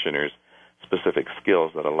practitioners, specific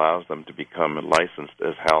skills that allows them to become licensed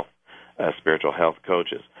as spiritual health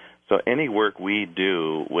coaches. So any work we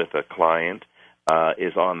do with a client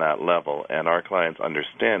is on that level, and our clients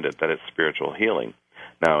understand it, that it's spiritual healing.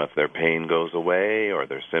 Now, if their pain goes away or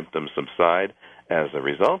their symptoms subside as a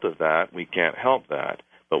result of that, we can't help that.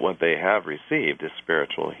 But what they have received is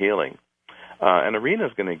spiritual healing. And Irina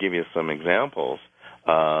is going to give you some examples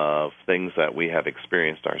of things that we have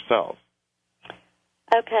experienced ourselves.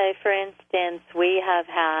 Okay, for instance, we have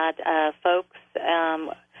had folks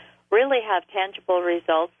really have tangible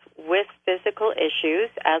results with physical issues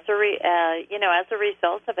as a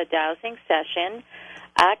result of a dowsing session,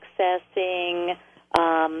 accessing.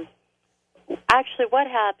 Actually, what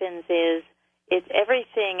happens is it's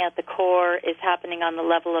everything at the core is happening on the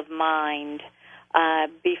level of mind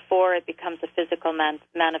before it becomes a physical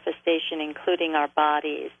manifestation, including our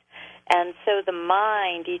bodies. And so the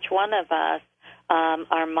mind, each one of us,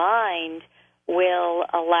 our mind will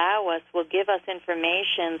give us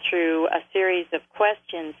information through a series of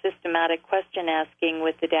questions, systematic question asking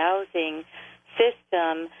with the dowsing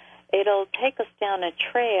system. It'll take us down a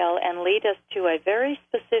trail and lead us to a very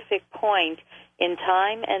specific point in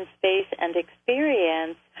time and space and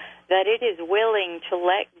experience that it is willing to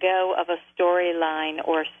let go of a storyline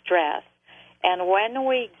or stress. And when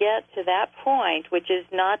we get to that point, which is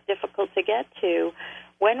not difficult to get to,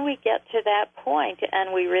 when we get to that point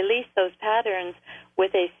and we release those patterns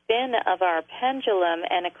with a spin of our pendulum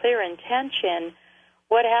and a clear intention,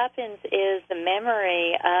 what happens is the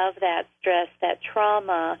memory of that stress, that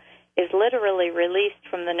trauma, is literally released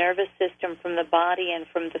from the nervous system, from the body, and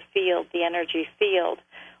from the field, the energy field.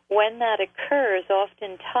 When that occurs,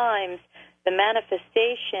 oftentimes the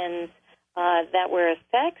manifestations that were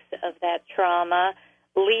effects of that trauma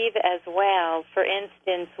leave as well. For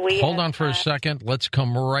instance, Hold on for a second. Let's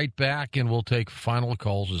come right back, and we'll take final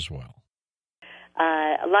calls as well.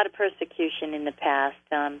 A lot of persecution in the past.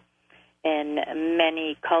 In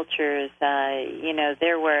many cultures,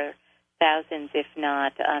 there were thousands, if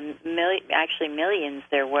not millions,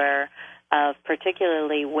 there were of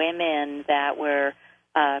particularly women that were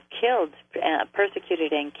killed,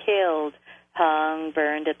 persecuted and killed, hung,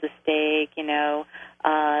 burned at the stake,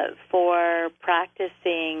 for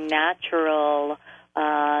practicing natural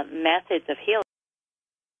methods of healing.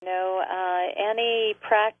 Any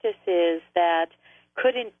practices that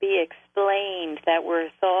couldn't be explained, that were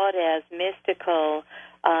thought as mystical,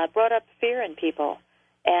 brought up fear in people.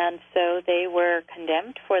 And so they were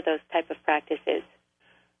condemned for those type of practices.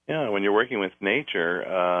 Yeah, when you're working with nature,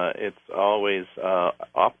 it's always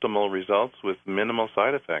optimal results with minimal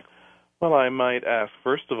side effects. Well, I might ask,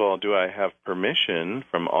 first of all, do I have permission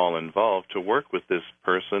from all involved to work with this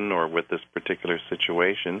person or with this particular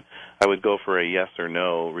situation? I would go for a yes or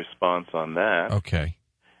no response on that. Okay.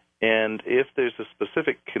 And if there's a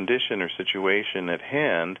specific condition or situation at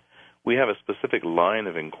hand, we have a specific line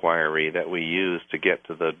of inquiry that we use to get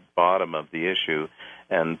to the bottom of the issue.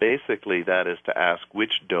 And basically that is to ask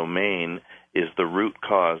which domain is the root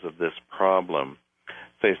cause of this problem.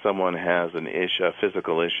 Say someone has an issue, a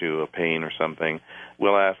physical issue, a pain or something,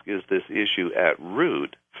 we'll ask, is this issue at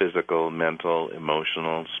root physical, mental,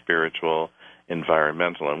 emotional, spiritual,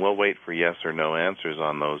 environmental? And we'll wait for yes or no answers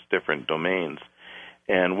on those different domains.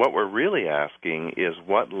 And what we're really asking is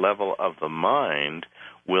what level of the mind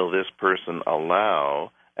will this person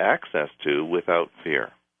allow access to without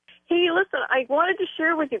fear? Hey, listen, I wanted to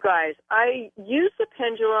share with you guys, I use the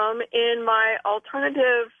pendulum in my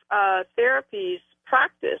alternative therapies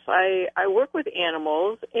practice. I work with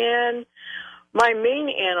animals, and my main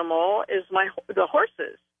animal is the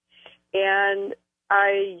horses. And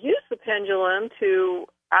I use the pendulum to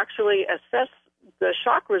actually assess the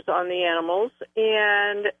chakras on the animals,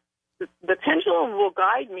 and the pendulum will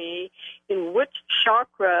guide me in which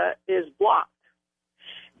chakra is blocked.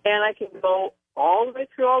 And I can go all the way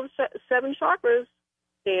through all the 7 chakras,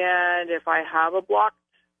 and if I have a blocked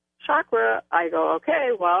chakra, I go,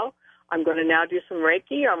 okay, well, I'm going to now do some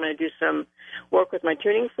Reiki, or I'm going to do some work with my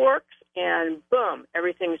tuning forks, and boom,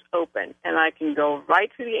 everything's open. And I can go right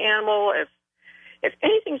through the animal. if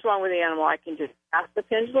anything's wrong with the animal, I can just ask the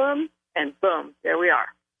pendulum, and boom, there we are.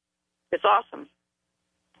 It's awesome.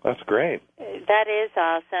 That's great. That is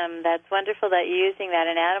awesome. That's wonderful that you're using that,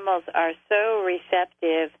 and animals are so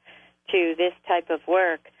receptive to this type of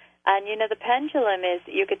work. And, the pendulum is,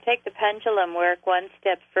 you could take the pendulum work one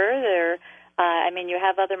step further. You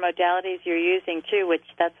have other modalities you're using, too, which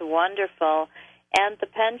that's wonderful. And the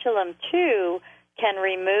pendulum, too, can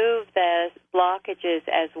remove the blockages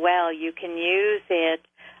as well. You can use it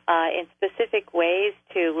in specific ways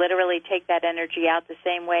to literally take that energy out the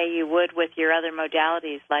same way you would with your other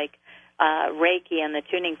modalities like Reiki and the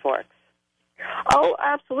tuning forks. Oh,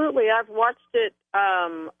 absolutely. I've watched it.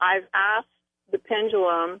 I've asked the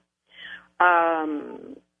pendulum,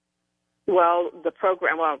 the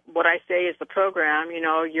program, what I say is the program,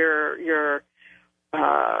 you're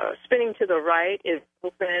spinning to the right is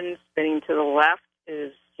open, spinning to the left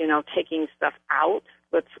is, taking stuff out.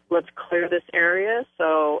 Let's clear this area.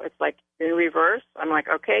 So it's like in reverse. I'm like,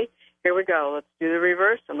 okay, here we go. Let's do the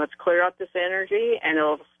reverse and let's clear out this energy, and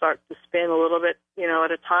it'll start to spin a little bit,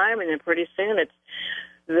 at a time, and then pretty soon it's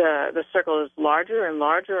the circle is larger and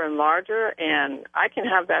larger and larger, and I can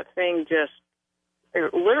have that thing just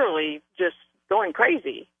literally just going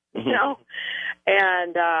crazy,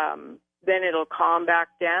 and then it'll calm back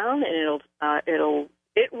down, and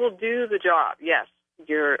it will do the job. Yes,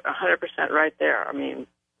 you're 100% right there.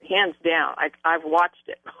 Hands down. I've watched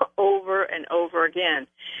it over and over again,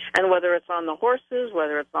 and whether it's on the horses,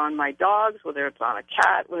 whether it's on my dogs, whether it's on a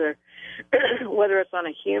cat, whether it's on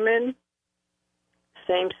a human,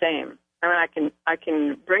 same. I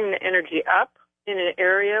can bring the energy up in an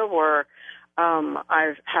area where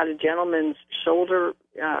I've had a gentleman's shoulder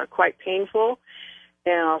quite painful,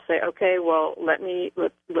 and I'll say, okay, well, let's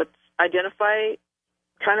identify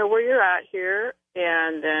kind of where you're at here,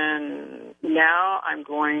 and then now I'm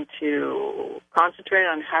going to concentrate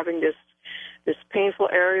on having this painful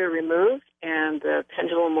area removed, and the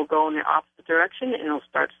pendulum will go in the opposite direction, and it'll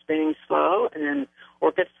start spinning slow, and then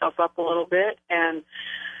work itself up a little bit. And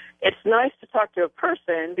it's nice to talk to a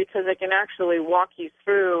person because they can actually walk you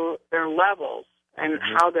through their levels and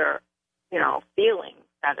how they're, feeling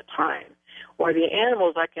at a time. Or the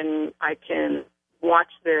animals, I can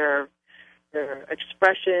watch their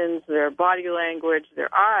expressions, their body language, their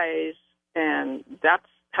eyes, and that's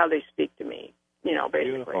how they speak to me, basically.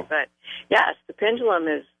 Beautiful. But yes, the pendulum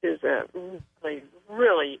is a really,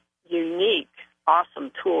 really unique,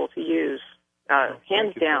 awesome tool to use.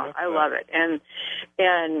 Hands down, I love it, and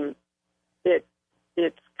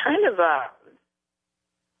it's kind of a,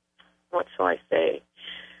 what shall I say?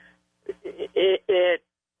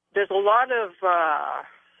 There's a lot of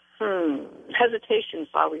hesitation,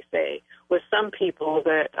 shall we say, with some people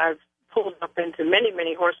that I've pulled up into many,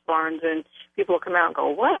 many horse barns, and people come out and go,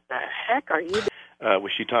 "What the heck are you doing?"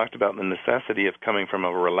 She talked about the necessity of coming from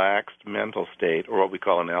a relaxed mental state, or what we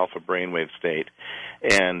call an alpha brainwave state.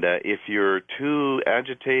 And if you're too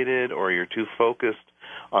agitated or you're too focused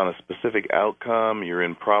on a specific outcome, you're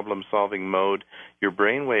in problem-solving mode, your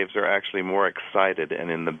brainwaves are actually more excited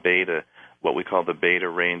and in the beta, what we call the beta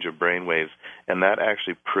range of brainwaves, and that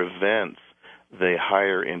actually prevents the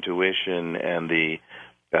higher intuition and the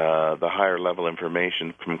higher level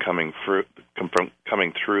information from coming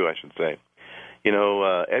through, I should say.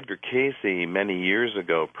 Edgar Cayce many years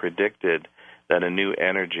ago predicted that a new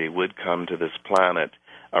energy would come to this planet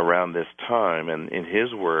around this time, and in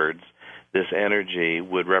his words, this energy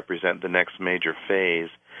would represent the next major phase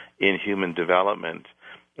in human development.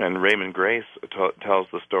 And Raymond Grace tells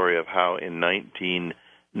the story of how in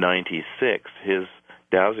 1996, his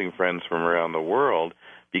dowsing friends from around the world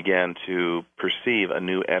began to perceive a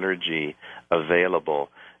new energy available.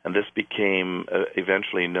 And this became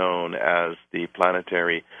eventually known as the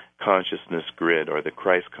planetary consciousness grid, or the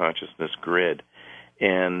Christ consciousness grid.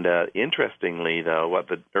 And interestingly, though, what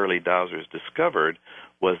the early dowsers discovered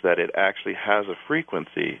was that it actually has a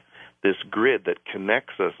frequency, this grid that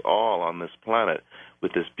connects us all on this planet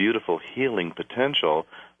with this beautiful healing potential,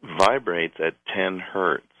 vibrates at 10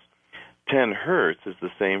 hertz. 10 hertz is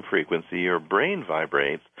the same frequency your brain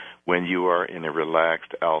vibrates when you are in a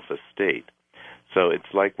relaxed alpha state. So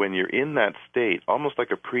it's like when you're in that state, almost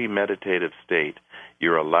like a premeditative state,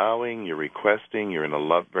 you're allowing, you're requesting, you're in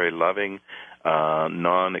a very loving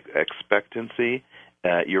non-expectancy,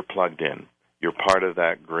 you're plugged in. You're part of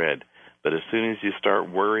that grid. But as soon as you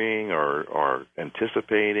start worrying or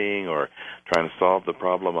anticipating or trying to solve the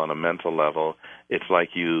problem on a mental level, it's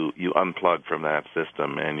like you unplug from that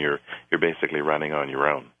system and you're basically running on your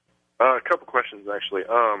own. A couple questions, actually.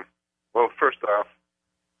 Well, first off,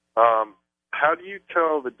 how do you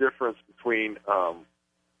tell the difference between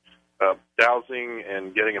dowsing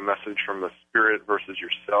and getting a message from the spirit versus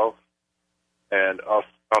yourself. And also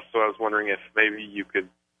I was wondering if maybe you could,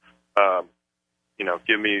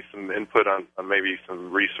 give me some input on maybe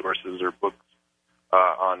some resources or books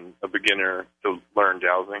on a beginner to learn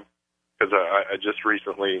dowsing. Because I just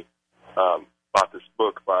recently bought this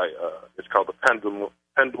book by, it's called The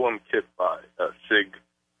Pendulum Kit by Sig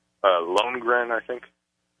Lundgren, I think.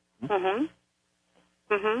 Mm-hmm.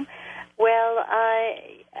 Mm-hmm. Well,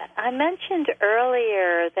 I mentioned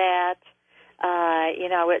earlier that,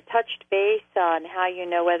 it touched base on how you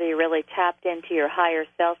know whether you really tapped into your higher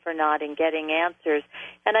self or not in getting answers.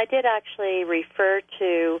 And I did actually refer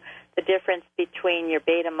to the difference between your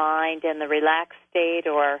beta mind and the relaxed state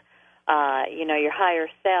or, your higher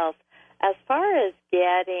self. As far as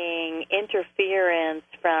getting interference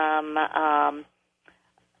from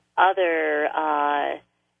other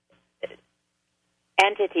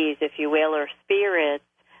entities, if you will, or spirits,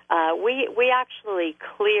 we actually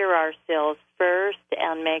clear ourselves first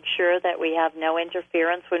and make sure that we have no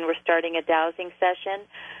interference when we're starting a dowsing session.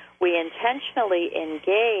 We intentionally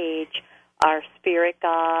engage our spirit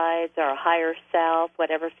guides, our higher self,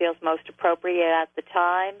 whatever feels most appropriate at the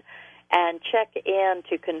time, and check in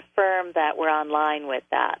to confirm that we're online with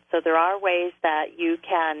that. So there are ways that you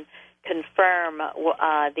can confirm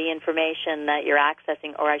the information that you're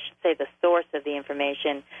accessing, or I should say the source of the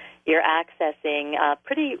information you're accessing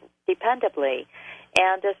pretty dependably.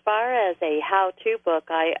 And as far as a how-to book,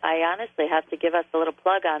 I honestly have to give us a little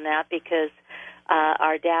plug on that because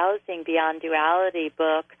our Dowsing Beyond Duality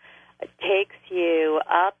book takes you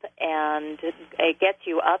up and it gets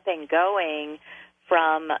you up and going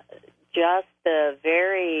from just the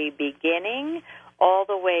very beginning all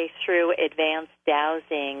the way through advanced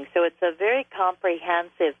dowsing. So it's a very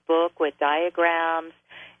comprehensive book with diagrams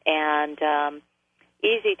and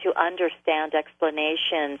easy to understand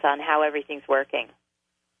explanations on how everything's working.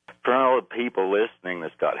 For all the people listening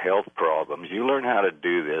that's got health problems, you learn how to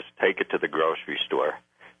do this, take it to the grocery store.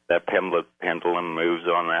 That pendulum moves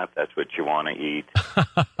on that. That's what you want to eat.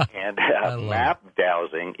 And map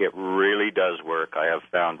dowsing, it really does work. I have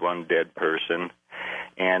found one dead person.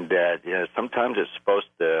 And sometimes it's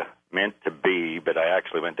meant to be, but I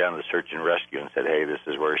actually went down to the search and rescue and said, hey, this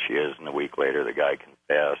is where she is. And a week later, the guy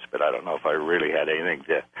confessed. But I don't know if I really had anything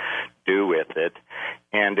to do with it.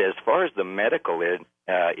 And as far as the medical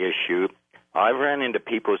issue, I've ran into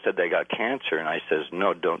people who said they got cancer, and I says,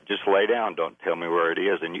 no, don't, just lay down, don't tell me where it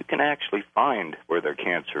is. And you can actually find where their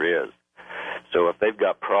cancer is. So if they've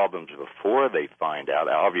got problems before they find out,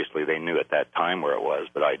 obviously they knew at that time where it was,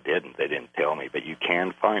 but I didn't. They didn't tell me. But you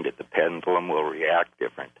can find it. The pendulum will react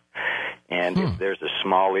different. And if there's a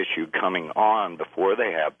small issue coming on before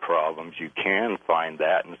they have problems, you can find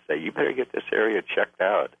that and say, you better get this area checked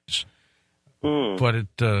out. But it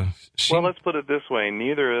well, let's put it this way: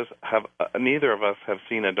 neither of us have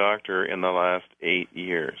seen a doctor in the last 8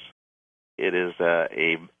 years. It is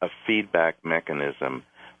a feedback mechanism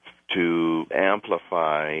to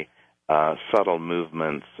amplify subtle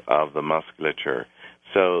movements of the musculature.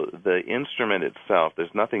 So the instrument itself,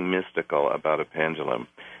 there's nothing mystical about a pendulum,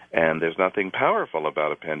 and there's nothing powerful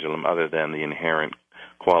about a pendulum other than the inherent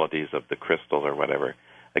qualities of the crystal or whatever.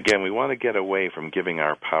 Again, we want to get away from giving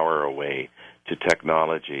our power away to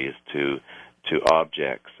technologies, to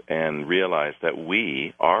objects, and realize that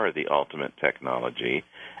we are the ultimate technology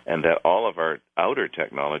and that all of our outer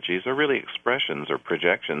technologies are really expressions or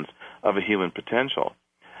projections of a human potential.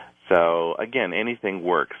 So, again, anything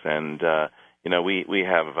works. And, we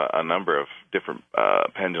have a number of different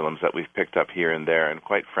pendulums that we've picked up here and there, and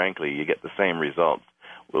quite frankly, you get the same results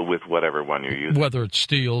with whatever one you're using. Whether it's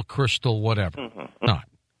steel, crystal, whatever. Mm-hmm. Not.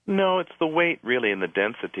 No, it's the weight really and the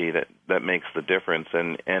density that makes the difference,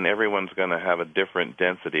 and everyone's going to have a different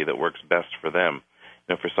density that works best for them.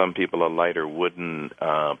 For some people, a lighter wooden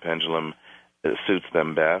pendulum suits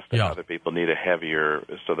them best, and other people need a heavier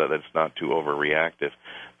so that it's not too overreactive.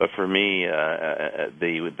 But for me,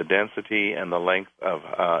 the density and the length of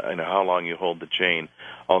how long you hold the chain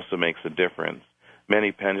also makes a difference.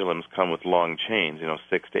 Many pendulums come with long chains,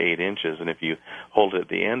 6 to 8 inches, and if you hold it at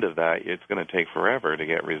the end of that, it's going to take forever to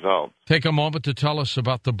get results. Take a moment to tell us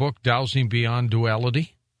about the book, Dowsing Beyond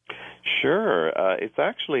Duality. Sure. It's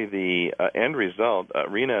actually the end result.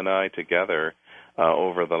 Rena and I together,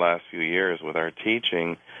 over the last few years with our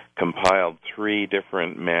teaching, compiled 3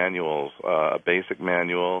 different manuals, a basic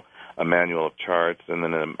manual, a manual of charts, and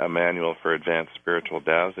then a manual for advanced spiritual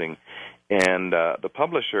dowsing. And the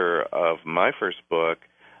publisher of my first book,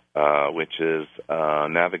 which is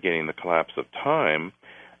Navigating the Collapse of Time,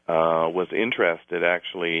 was interested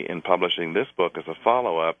actually in publishing this book as a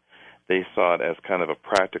follow-up. they saw it as kind of a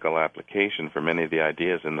practical application for many of the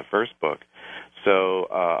ideas in the first book. So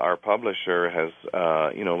our publisher has,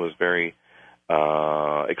 was very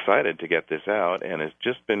excited to get this out, and it's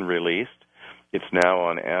just been released. It's now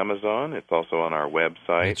on Amazon. It's also on our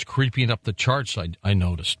website. It's creeping up the charts, I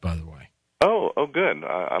noticed, by the way. Oh, good.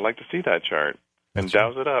 I'd like to see that chart. And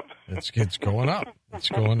douse it up. It's going up. It's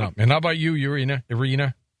going up. And how about you, Irina?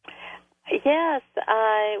 Yes,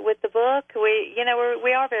 with the book,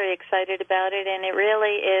 we are very excited about it, and it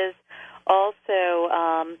really is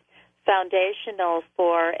also foundational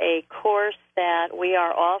for a course that we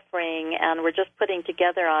are offering, and we're just putting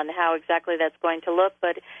together on how exactly that's going to look.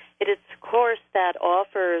 But it is a course that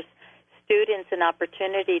offers students an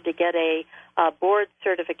opportunity to get a board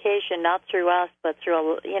certification, not through us, but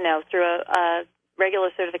through a regular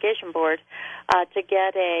certification board, to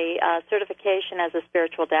get a certification as a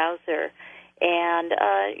spiritual dowser. And,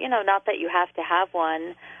 not that you have to have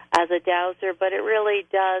one as a dowser, but it really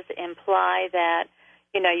does imply that,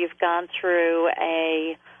 you've gone through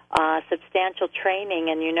a substantial training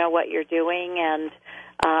and you know what you're doing and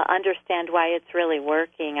understand why it's really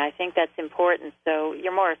working. I think that's important, so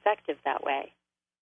you're more effective that way.